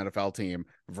supposedly wants an NFL team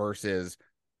versus,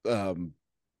 that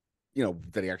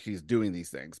he actually is doing these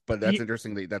things. But that's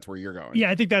interesting that that's where you're going. Yeah,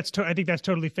 I think that's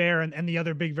totally fair. And the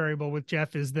other big variable with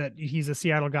Jeff is that he's a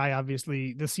Seattle guy.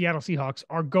 Obviously, the Seattle Seahawks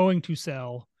are going to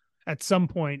sell at some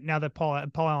point. Now that Paul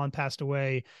Allen passed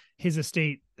away, his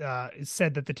estate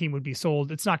said that the team would be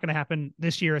sold. It's not going to happen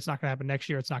this year. It's not going to happen next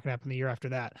year. It's not going to happen the year after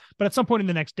that. But at some point in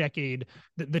the next decade,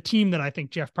 the team that I think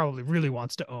Jeff probably really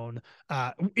wants to own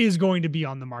is going to be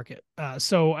on the market.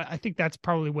 So I think that's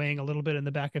probably weighing a little bit in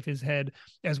the back of his head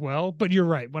as well. But you're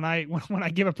right. When I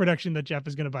give a prediction that Jeff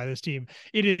is going to buy this team,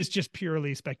 it is just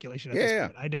purely speculation at this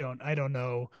point. I don't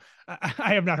know.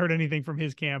 I have not heard anything from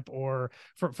his camp or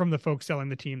from the folks selling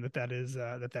the team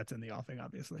that's in the offing,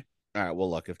 obviously. All right. Well,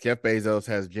 look, if Jeff Bezos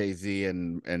has Jay-Z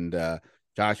and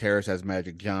Josh Harris has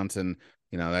Magic Johnson,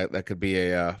 that could be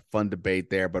a fun debate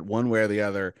there. But one way or the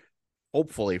other,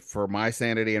 hopefully for my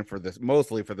sanity and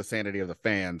mostly for the sanity of the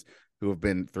fans, who have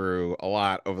been through a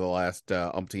lot over the last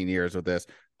umpteen years with this.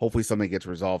 Hopefully something gets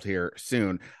resolved here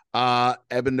soon.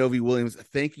 Eben Novy-Williams,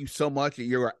 thank you so much.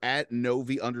 You're at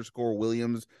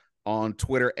Novy_Williams on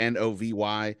Twitter,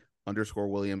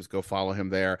 NOVY_Williams. Go follow him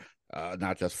there.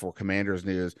 Not just for Commanders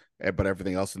news, but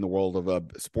everything else in the world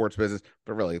of sports business,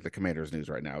 but really the Commanders news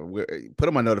right now. Put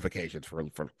them on notifications for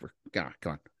come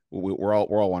on. We're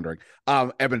all wondering.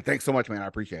 Eben, thanks so much, man. I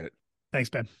appreciate it. Thanks,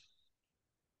 Ben.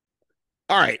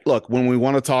 All right, look, when we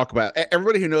want to talk about,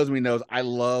 everybody who knows me knows I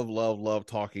love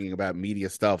talking about media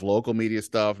stuff, local media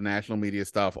stuff, national media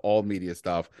stuff, all media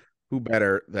stuff. Who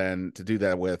better than to do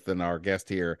that with than our guest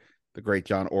here, the great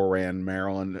John Ourand,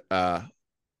 Maryland,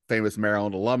 famous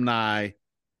Maryland alumni.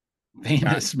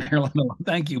 Famous Maryland.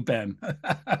 Thank you, Ben.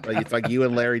 It's like you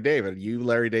and Larry David. You,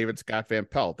 Larry David, Scott Van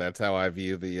Pelt. That's how I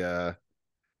view the.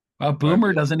 Well,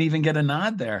 Boomer doesn't even get a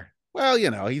nod there. Well,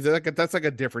 he's that's like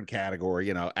a different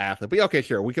category, athlete. But okay,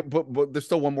 sure, we can. But there's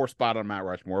still one more spot on Mount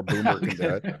Rushmore. Boomer can do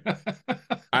it.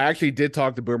 I actually did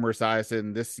talk to Boomer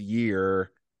Esiason this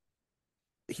year.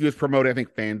 He was promoted, I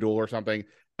think, FanDuel or something,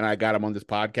 and I got him on this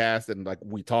podcast, and like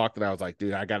we talked, and I was like,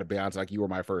 dude, I got to be honest, like you were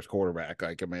my first quarterback.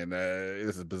 Like, I mean,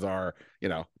 this is bizarre.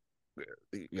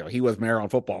 He was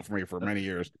Maryland football for me for many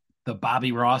years. The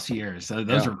Bobby Ross years.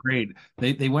 Those were great.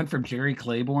 They went from Jerry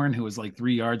Claiborne, who was like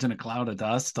 3 yards in a cloud of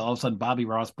dust, to all of a sudden Bobby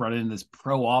Ross brought in this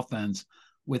pro offense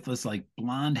with this like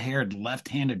blonde-haired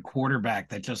left-handed quarterback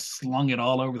that just slung it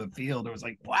all over the field. It was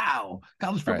like, wow,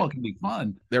 college football can be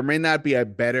fun. There may not be a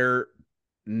better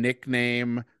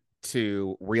nickname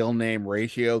to real name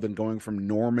ratio than going from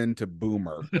Norman to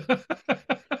Boomer.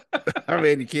 I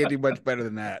mean, you can't do much better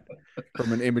than that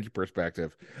from an image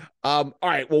perspective. All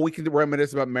right, well, we can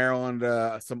reminisce about Maryland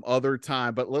some other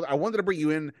time, but I wanted to bring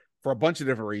you in for a bunch of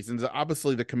different reasons.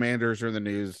 Obviously, the Commanders are in the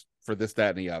news for this, that,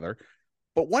 and the other.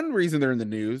 But one reason they're in the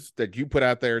news that you put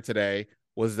out there today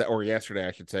was that, or yesterday,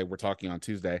 I should say, we're talking on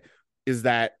Tuesday, is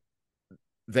that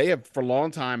they have for a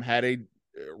long time had a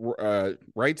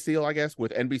rights deal, I guess,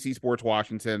 with NBC Sports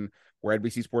Washington, where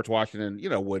NBC Sports Washington,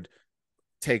 would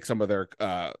take some of their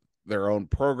own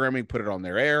programming, put it on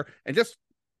their air, and just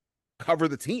cover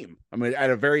the team. I mean, at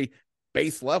a very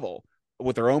base level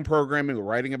with their own programming,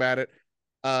 writing about it.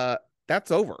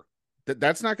 That's over.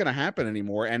 That's not going to happen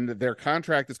anymore. And their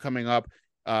contract is coming up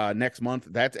next month.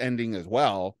 That's ending as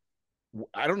well.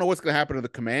 I don't know what's going to happen to the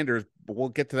Commanders, but we'll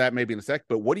get to that maybe in a sec.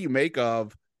 But what do you make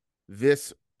of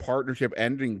this partnership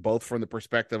ending, both from the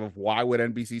perspective of why would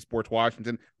NBC Sports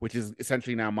Washington, which is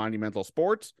essentially now Monumental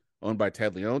Sports, owned by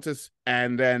Ted Leonsis,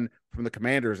 and then from the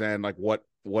Commanders end, like what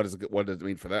does it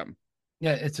mean for them?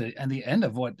 Yeah, it's and the end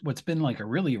of what's been like a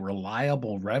really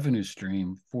reliable revenue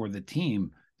stream for the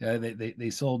team. They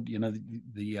sold,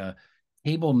 the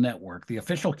cable network, the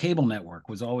official cable network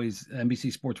was always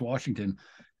NBC Sports Washington.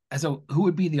 So who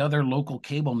would be the other local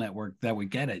cable network that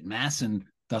would get it? Masson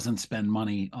doesn't spend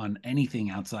money on anything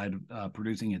outside of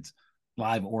producing its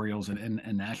live Orioles and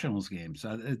Nationals games.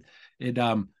 So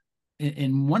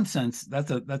in one sense,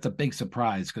 that's a big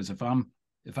surprise, because if I'm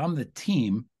the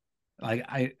team,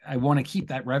 I want to keep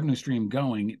that revenue stream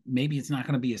going. Maybe it's not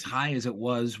going to be as high as it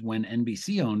was when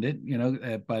NBC owned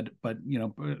it, but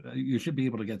you should be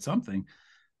able to get something.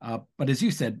 But as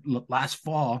you said, last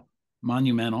fall,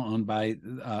 Monumental, owned by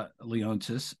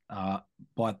Leonsis,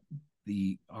 bought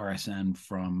the RSN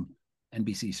from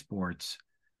NBC Sports,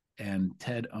 and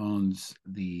Ted owns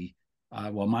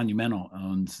Monumental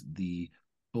owns the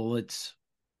Bullets.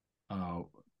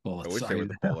 Sorry,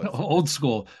 Old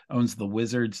School owns the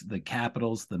Wizards, the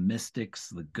Capitals, the Mystics,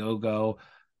 the Go-Go,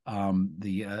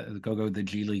 the Go-Go, the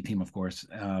G League team, of course,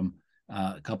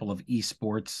 a couple of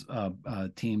esports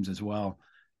teams as well.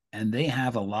 And they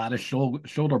have a lot of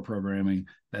shoulder programming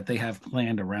that they have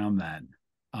planned around that.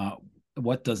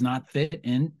 What does not fit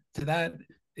into that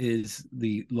is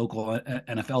the local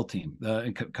NFL team,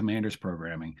 the Commanders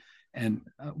programming. And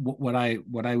what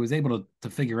I was able to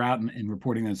figure out in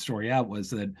reporting that story out was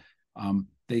that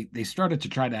they started to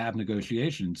try to have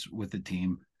negotiations with the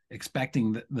team,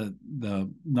 expecting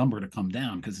the number to come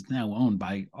down, because it's now owned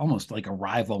by almost like a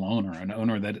rival owner, an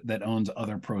owner that owns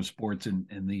other pro sports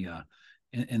in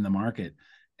the market.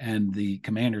 And the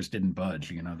Commanders didn't budge.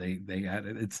 They had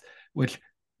it's, which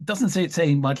doesn't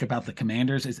say much about the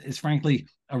Commanders. It's frankly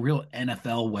a real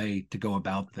NFL way to go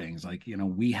about things. Like,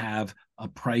 we have a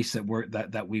price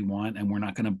that we want, and we're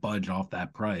not going to budge off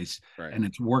that price. Right. And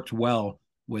it's worked well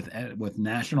with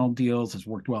national deals. It's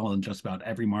worked well in just about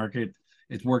every market.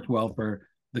 It's worked well for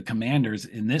the Commanders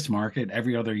in this market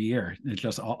every other year. It's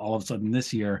just all of a sudden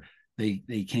this year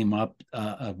they came up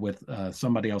with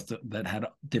somebody else that had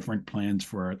different plans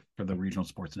for the regional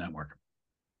sports network.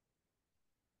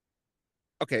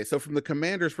 okay, so from the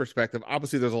Commanders' perspective,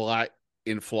 obviously there's a lot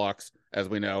in flux, as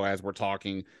we know, as we're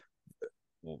talking.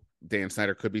 Well, Dan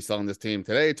Snyder could be selling this team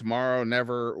today, tomorrow,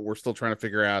 never. We're still trying to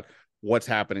figure out what's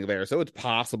happening there. So it's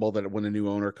possible that when a new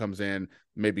owner comes in,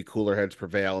 maybe cooler heads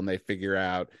prevail and they figure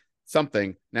out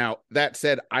something. Now, that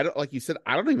said, I don't, like you said,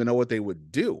 I don't even know what they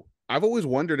would do. I've always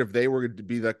wondered if they were to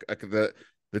be the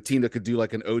team that could do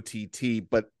like an OTT,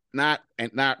 but not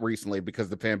recently because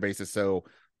the fan base is so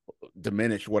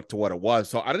diminished what it was.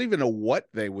 So I don't even know what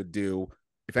they would do,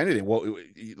 if anything. What,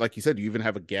 like you said, do you even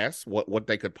have a guess what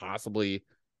they could possibly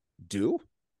do?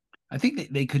 I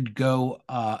think they could go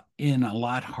in a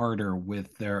lot harder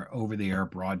with their over-the-air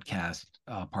broadcast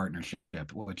partnership,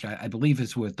 which I believe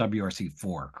is with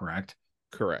WRC4, correct?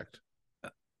 Correct.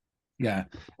 Yeah.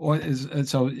 Or is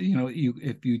so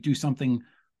if you do something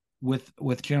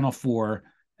with Channel 4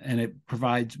 and it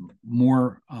provides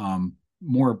more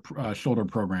shoulder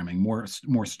programming,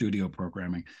 more studio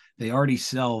programming. They already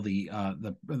sell the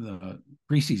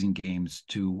preseason games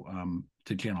to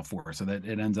Channel 4, so that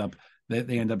it ends up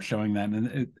they end up showing that.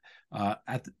 And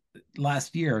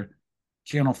last year,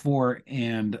 Channel 4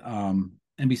 and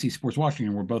NBC Sports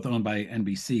Washington were both owned by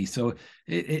NBC, so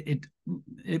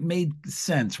it made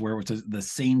sense where it was the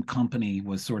same company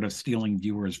was sort of stealing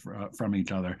viewers from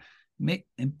each other.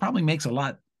 It probably makes a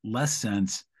lot less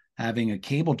sense having a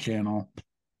cable channel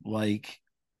like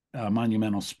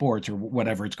Monumental Sports or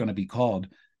whatever it's going to be called,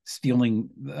 stealing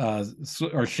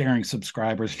or sharing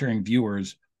subscribers, sharing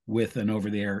viewers with an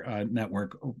over-the-air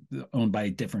network owned by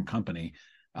a different company.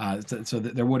 So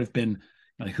there would have been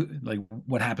like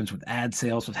what happens with ad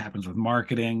sales, what happens with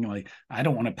marketing. Like, I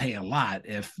don't want to pay a lot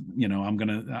if I'm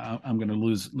gonna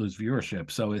lose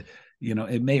viewership. So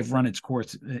it may have run its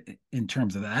course in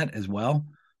terms of that as well.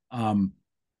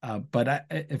 But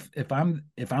if I'm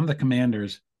the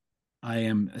Commanders, I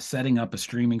am setting up a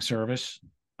streaming service,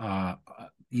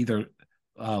 either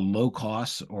low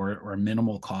cost or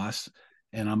minimal cost,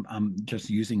 and I'm just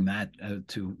using that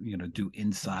to do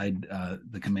inside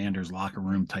the Commanders locker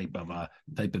room type of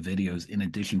videos in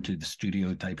addition to the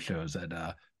studio type shows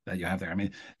that you have there. I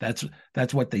mean,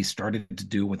 that's what they started to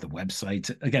do with the websites.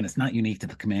 Again, it's not unique to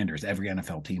the Commanders. Every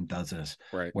NFL team does this,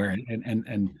 right? Where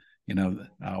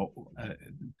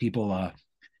people,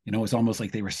 it's almost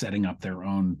like they were setting up their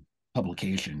own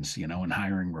publications, and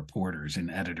hiring reporters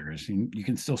and editors. You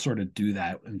can still sort of do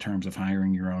that in terms of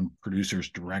hiring your own producers,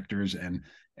 directors,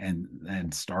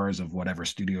 and stars of whatever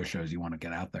studio shows you want to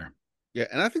get out there. Yeah,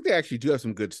 and I think they actually do have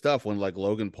some good stuff when like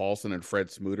Logan Paulson and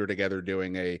Fred Smoot are together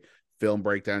doing a film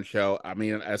breakdown show. I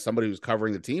mean, as somebody who's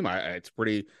covering the team, it's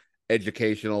pretty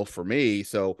educational for me.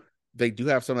 So they do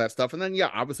have some of that stuff. And then, yeah,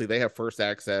 obviously they have first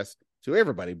access to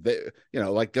everybody.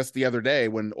 Like just the other day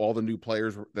when all the new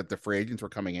players that the free agents were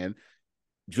coming in,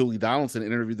 Julie Donaldson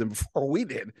interviewed them before we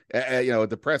did, at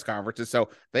the press conferences. So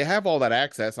they have all that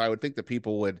access. I would think that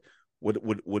people would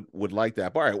like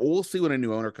that. But all right, well, we'll see when a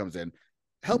new owner comes in.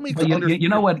 Help me. Well, you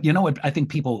know what I think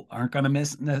people aren't going to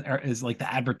miss is like the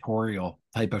advertorial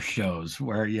type of shows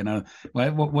where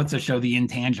what's the show, The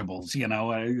Intangibles,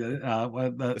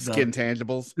 the Skin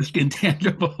Tangibles, the Skin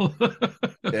Tangible,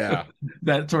 yeah,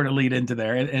 that sort of lead into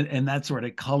there, and that sort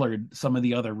of colored some of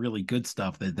the other really good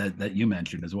stuff that you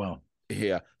mentioned as well.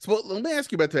 Yeah. So let me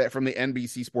ask you about that from the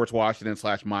NBC Sports Washington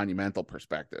 / Monumental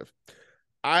perspective.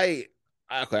 I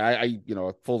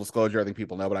full disclosure, I think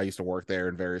people know, but I used to work there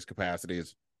in various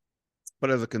capacities. But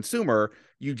as a consumer,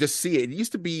 you just see it. It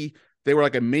used to be, they were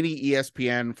like a mini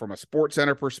ESPN from a Sports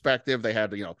Center perspective. They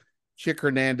had, Chick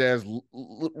Hernandez,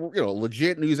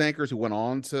 legit news anchors who went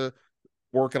on to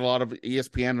work at a lot of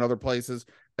ESPN and other places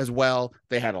as well.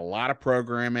 They had a lot of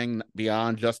programming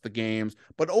beyond just the games.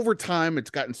 But over time,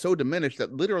 it's gotten so diminished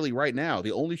that literally right now,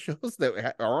 the only shows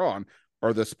that are on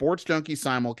are the Sports Junkie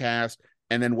simulcast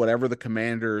and then whatever the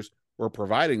Commanders were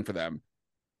providing for them.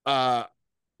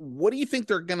 What do you think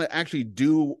they're going to actually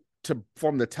do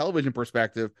from the television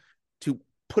perspective to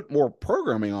put more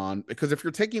programming on? Because if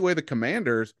you're taking away the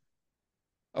Commanders,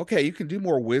 okay, you can do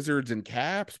more Wizards and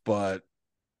Caps, but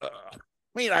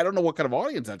I don't know what kind of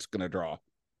audience that's going to draw.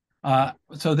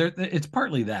 So it's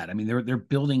partly that. I mean, they're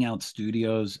building out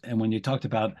studios, and when you talked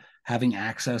about having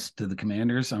access to the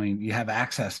Commanders, I mean, you have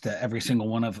access to every single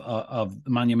one of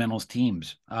Monumental's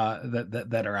teams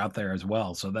that are out there as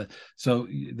well. So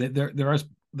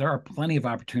there are plenty of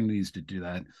opportunities to do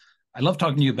that. I love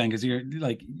talking to you, Ben, because you're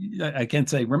like, I can't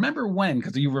say remember when,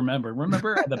 because you remember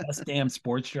the Best Damn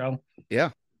Sports Show.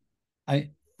 Yeah,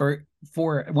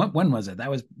 for when was it? That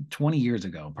was 20 years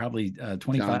ago, probably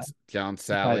 25. John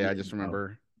Sally, I just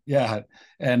remember. Yeah,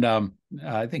 and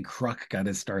I think Kruk got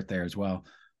his start there as well.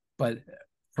 But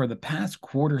for the past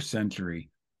quarter century,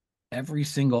 every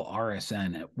single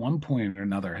RSN at one point or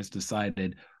another has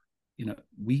decided,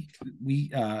 we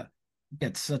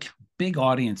get such big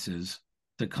audiences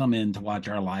to come in to watch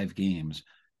our live games.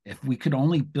 If we could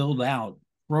only build out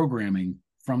programming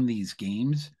from these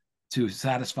games to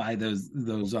satisfy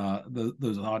those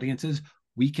audiences,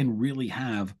 we can really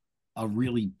have a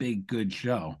really big, good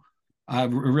show, a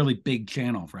really big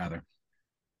channel, rather.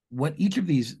 What each of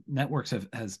these networks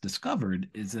has discovered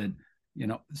is that,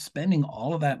 spending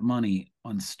all of that money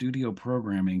on studio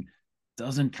programming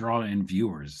doesn't draw in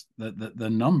viewers. The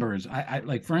numbers, I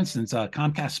like, for instance,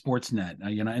 Comcast Sportsnet,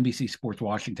 NBC Sports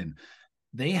Washington,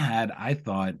 they had, I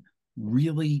thought,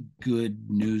 really good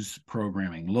news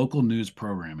programming, local news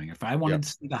programming. If I wanted to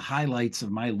see the highlights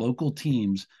of my local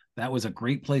teams, that was a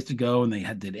great place to go. And they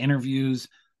did interviews,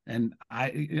 and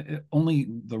only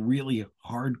the really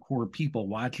hardcore people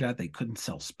watch that. They couldn't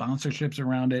sell sponsorships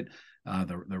around it.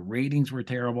 The ratings were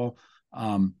terrible.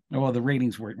 Well, the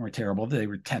ratings were terrible. They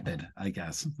were tepid, I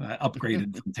guess,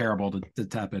 upgraded from terrible to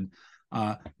tepid.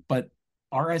 But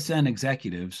RSN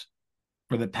executives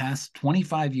for the past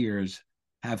 25 years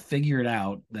have figured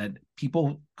out that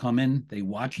people come in, they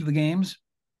watch the games.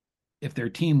 If their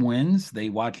team wins, they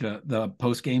watch the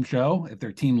post-game show. If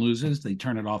their team loses, they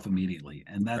turn it off immediately.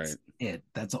 And that's it.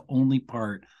 That's the only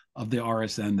part of the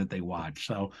RSN that they watch.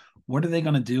 So what are they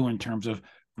going to do in terms of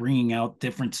bringing out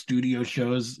different studio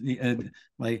shows?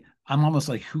 Like, I'm almost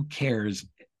like, who cares?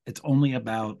 It's only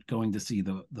about going to see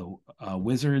the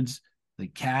Wizards, the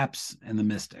Caps, and the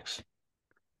Mystics.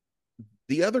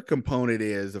 The other component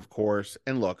is, of course,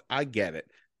 and look, I get it.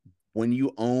 When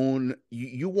you own,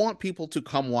 you want people to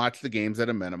come watch the games at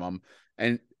a minimum.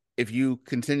 And if you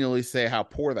continually say how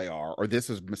poor they are, or this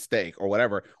is a mistake, or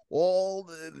whatever, well,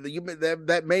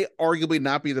 that may arguably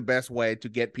not be the best way to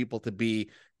get people to be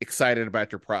excited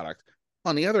about your product.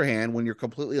 On the other hand, when you're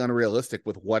completely unrealistic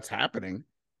with what's happening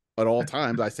at all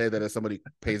times, I say that as somebody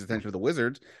who pays attention to the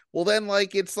Wizards, well, then,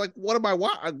 like, it's like, what am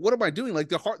I doing? Like,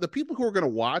 the people who are going to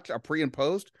watch a pre and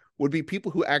post would be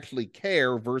people who actually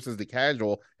care versus the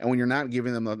casual. And when you're not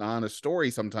giving them an honest story,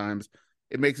 sometimes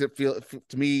it makes it feel,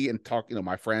 to me, and talk,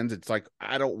 my friends, it's like,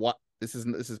 I don't want, this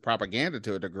is propaganda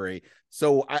to a degree.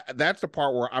 So that's the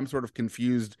part where I'm sort of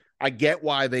confused. I get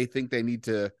why they think they need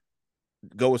to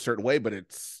go a certain way, but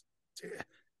it's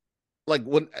like,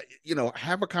 when,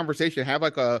 have a conversation, have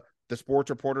like the sports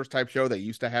reporters type show. They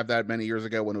used to have that many years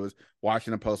ago when it was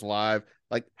Washington Post Live.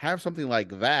 Like, have something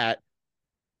like that,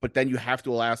 but then you have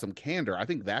to allow some candor. I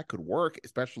think that could work,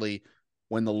 especially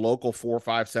when the local 4,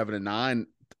 5, 7, and 9,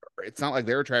 it's not like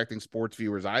they're attracting sports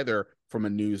viewers either from a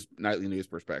nightly news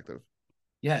perspective.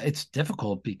 Yeah, it's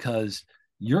difficult because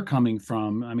you're coming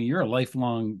from, you're a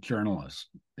lifelong journalist.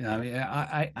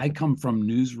 I come from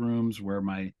newsrooms where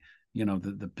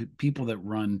the people that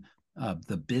run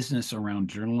the business around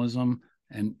journalism,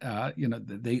 and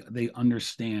they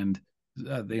understand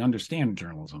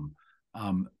journalism.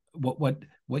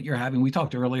 What you're having, we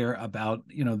talked earlier about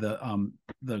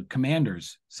the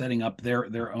Commanders setting up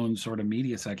their own sort of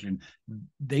media section.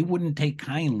 They wouldn't take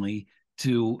kindly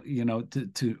to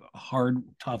hard,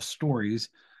 tough stories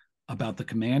about the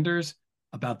Commanders,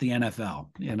 about the NFL,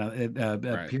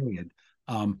 Right. period.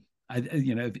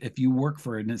 If you work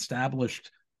for an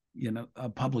established a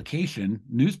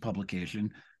news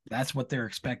publication, that's what they're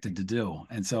expected to do.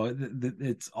 And so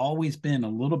it's always been a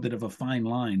little bit of a fine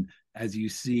line as you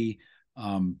see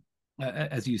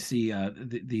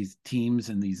these teams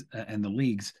and the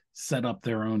leagues set up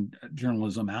their own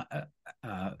journalism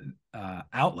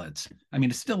outlets.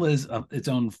 It still is its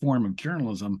own form of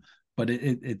journalism, but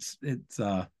it's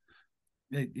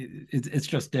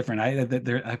just different.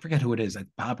 I forget who it is.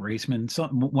 Bob Raceman,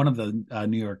 one of the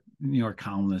New York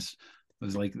columnists,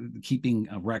 was like keeping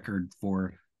a record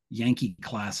for Yankee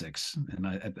classics, and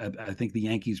I think the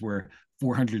Yankees were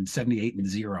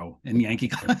 478-0 in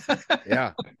Yankee.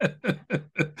 Yeah,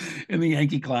 in the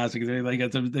Yankee Classic,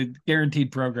 it's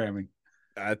guaranteed programming.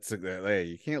 Hey,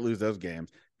 you can't lose those games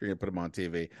if you're gonna put them on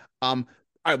TV. All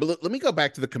right, but let me go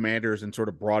back to the Commanders and sort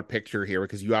of broad picture here,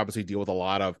 because you obviously deal with a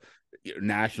lot of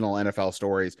national NFL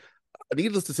stories.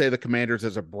 Needless to say, the Commanders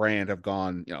as a brand have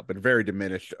gone, been very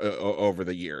diminished over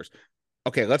the years.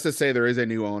 Okay, let's just say there is a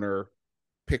new owner.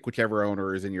 Pick whichever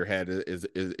owner is in your head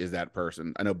is that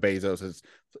person. I know Bezos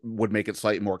would make it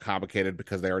slightly more complicated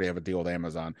because they already have a deal with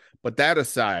Amazon. But that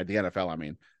aside, the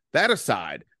NFL, that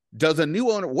aside, what does a new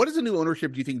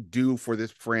ownership, do you think, do for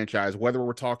this franchise? Whether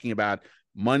we're talking about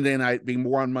Monday night, being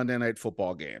more on Monday night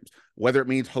football games, whether it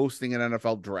means hosting an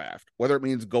NFL draft, whether it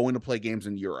means going to play games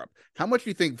in Europe. How much do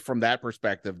you think, from that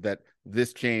perspective, that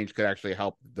this change could actually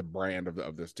help the brand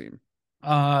of this team?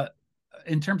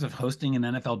 in terms of hosting an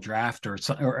NFL draft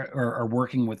or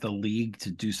working with the league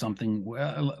to do something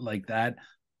like that,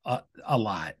 a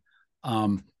lot.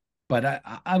 But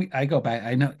I go back.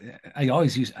 I know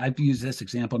I've used this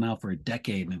example now for a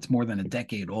decade, and it's more than a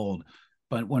decade old.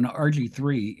 But when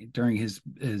RG3 during his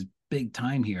big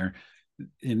time here,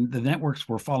 the networks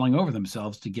were falling over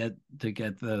themselves to get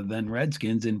the then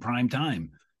Redskins in prime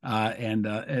time, and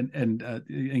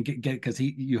get because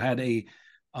you had a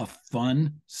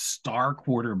fun star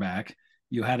quarterback.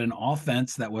 You had an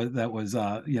offense that was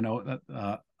a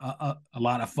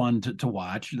lot of fun to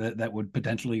watch that would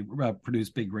potentially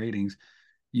produce big ratings.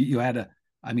 You had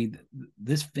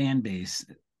this fan base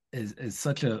is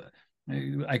such a.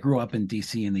 I grew up in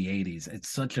DC in the 80s. It's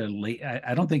such a late.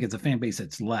 I don't think it's a fan base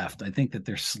that's left. I think that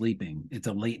they're sleeping. It's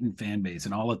a latent fan base,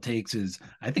 and all it takes is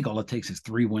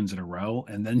 3 wins in a row,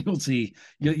 and then you'll see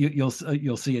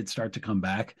see it start to come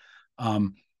back.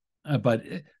 But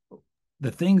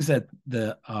the things that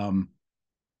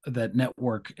that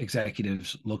network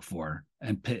executives look for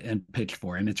and pitch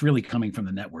for, and it's really coming from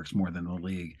the networks more than the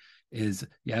league, is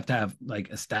you have to have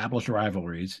like established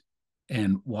rivalries.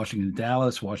 And Washington,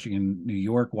 Dallas, Washington, New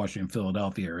York, Washington,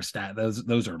 Philadelphia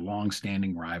those are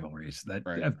long-standing rivalries that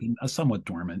have been somewhat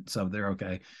dormant, so they're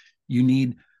okay. You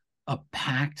need a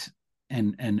packed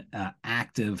and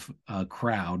active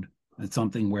crowd. It's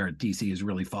something where DC has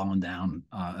really fallen down,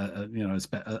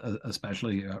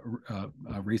 especially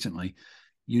recently.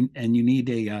 You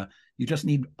just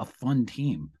need a fun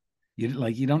team.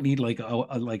 You don't need like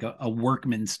a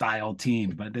workman style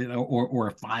team, but or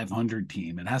a 500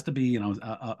 team. It has to be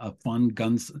a fun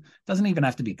guns. Doesn't even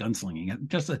have to be gunslinging.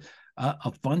 Just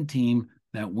a fun team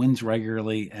that wins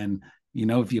regularly, and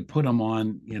if you put them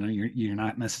on, you're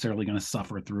not necessarily going to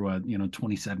suffer through a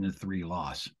 27-3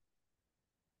 loss.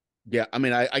 Yeah, I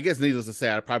mean, I guess needless to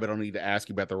say, I probably don't need to ask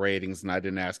you about the ratings, and I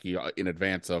didn't ask you in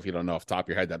advance, so if you don't know off the top of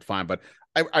your head, that's fine. But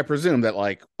I presume that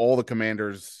like all the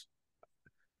Commanders,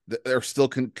 they're still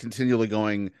continually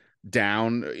going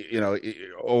down,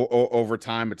 over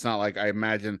time. It's not like I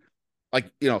imagine,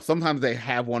 like, sometimes they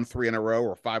have won 3 in a row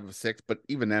or 5 of 6, but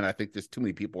even then, I think there's too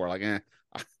many people who are like,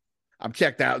 I'm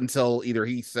checked out until either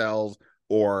he sells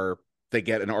or they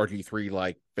get an RG3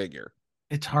 like figure.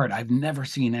 It's hard. I've never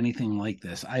seen anything like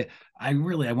this. I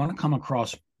want to come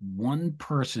across one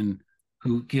person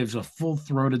who gives a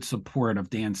full-throated support of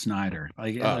Dan Snyder.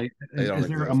 Is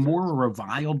there a more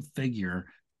reviled figure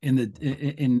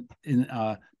in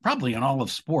probably in all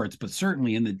of sports, but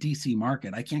certainly in the DC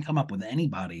market? I can't come up with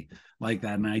anybody like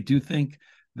that. And I do think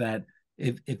that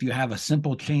if you have a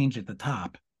simple change at the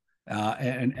top,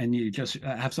 and you just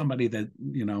have somebody that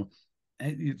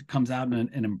it comes out and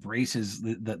embraces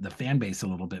the fan base a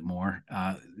little bit more,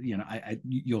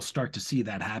 you'll start to see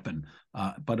that happen.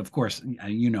 But of course,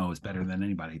 it's better than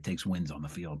anybody. It takes wins on the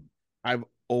field. I've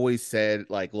always said,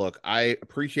 like, look, I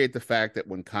appreciate the fact that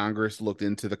when Congress looked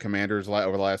into the Commanders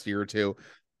over the last year or two,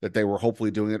 that they were hopefully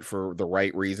doing it for the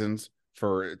right reasons,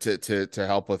 to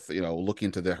help with, looking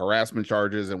into the harassment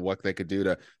charges and what they could do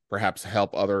to perhaps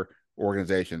help other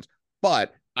organizations.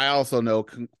 But I also know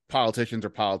politicians are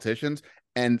politicians,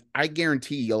 and I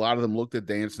guarantee a lot of them looked at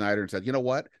Dan Snyder and said, you know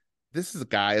what? This is a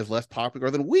guy is less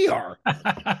popular than we are.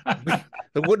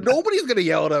 Nobody's going to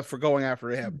yell at us for going after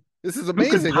him. This is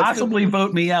amazing. Who could possibly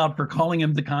vote me out for calling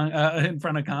him in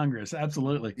front of Congress?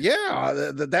 Absolutely.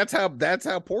 Yeah, that's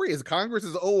how poor he is. Congress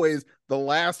is always the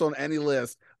last on any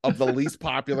list of the least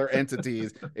popular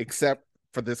entities, except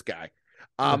for this guy.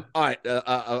 All right,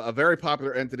 a very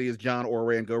popular entity is John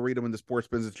Ourand. Go read him in the Sports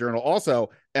Business Journal. Also,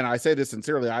 and I say this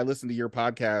sincerely, I listen to your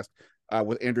podcast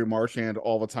with Andrew Marchand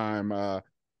all the time.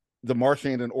 The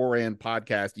Marchand and Ourand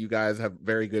podcast. You guys have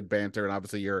very good banter, and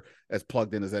obviously you're as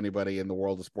plugged in as anybody in the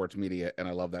world of sports media, and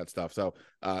I love that stuff. So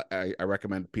I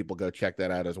recommend people go check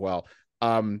that out as well.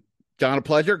 John, a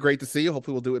pleasure. Great to see you.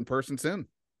 Hopefully we'll do it in person soon.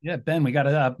 Yeah, Ben, we got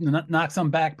to knock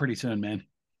some back pretty soon, man.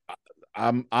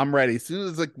 I'm ready. As soon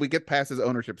as we get past his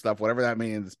ownership stuff, whatever that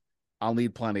means, I'll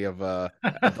need plenty of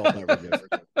adult beverages.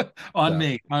 On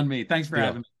me. Thanks for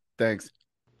having me. Thanks.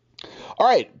 All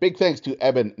right. Big thanks to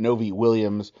Eben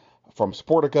Novy-Williams from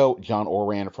Sportico, John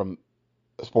Ourand from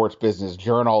Sports Business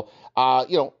Journal.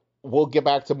 We'll get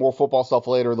back to more football stuff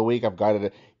later in the week. I've got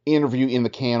an interview in the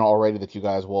can already that you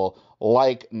guys will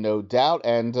like, no doubt.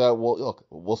 And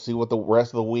we'll see what the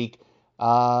rest of the week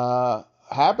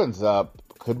happens.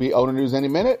 Could be owner news any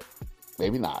minute,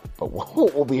 maybe not, but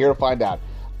we'll be here to find out.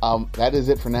 That is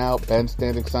it for now. Ben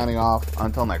Standig signing off.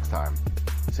 Until next time,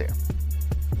 see ya.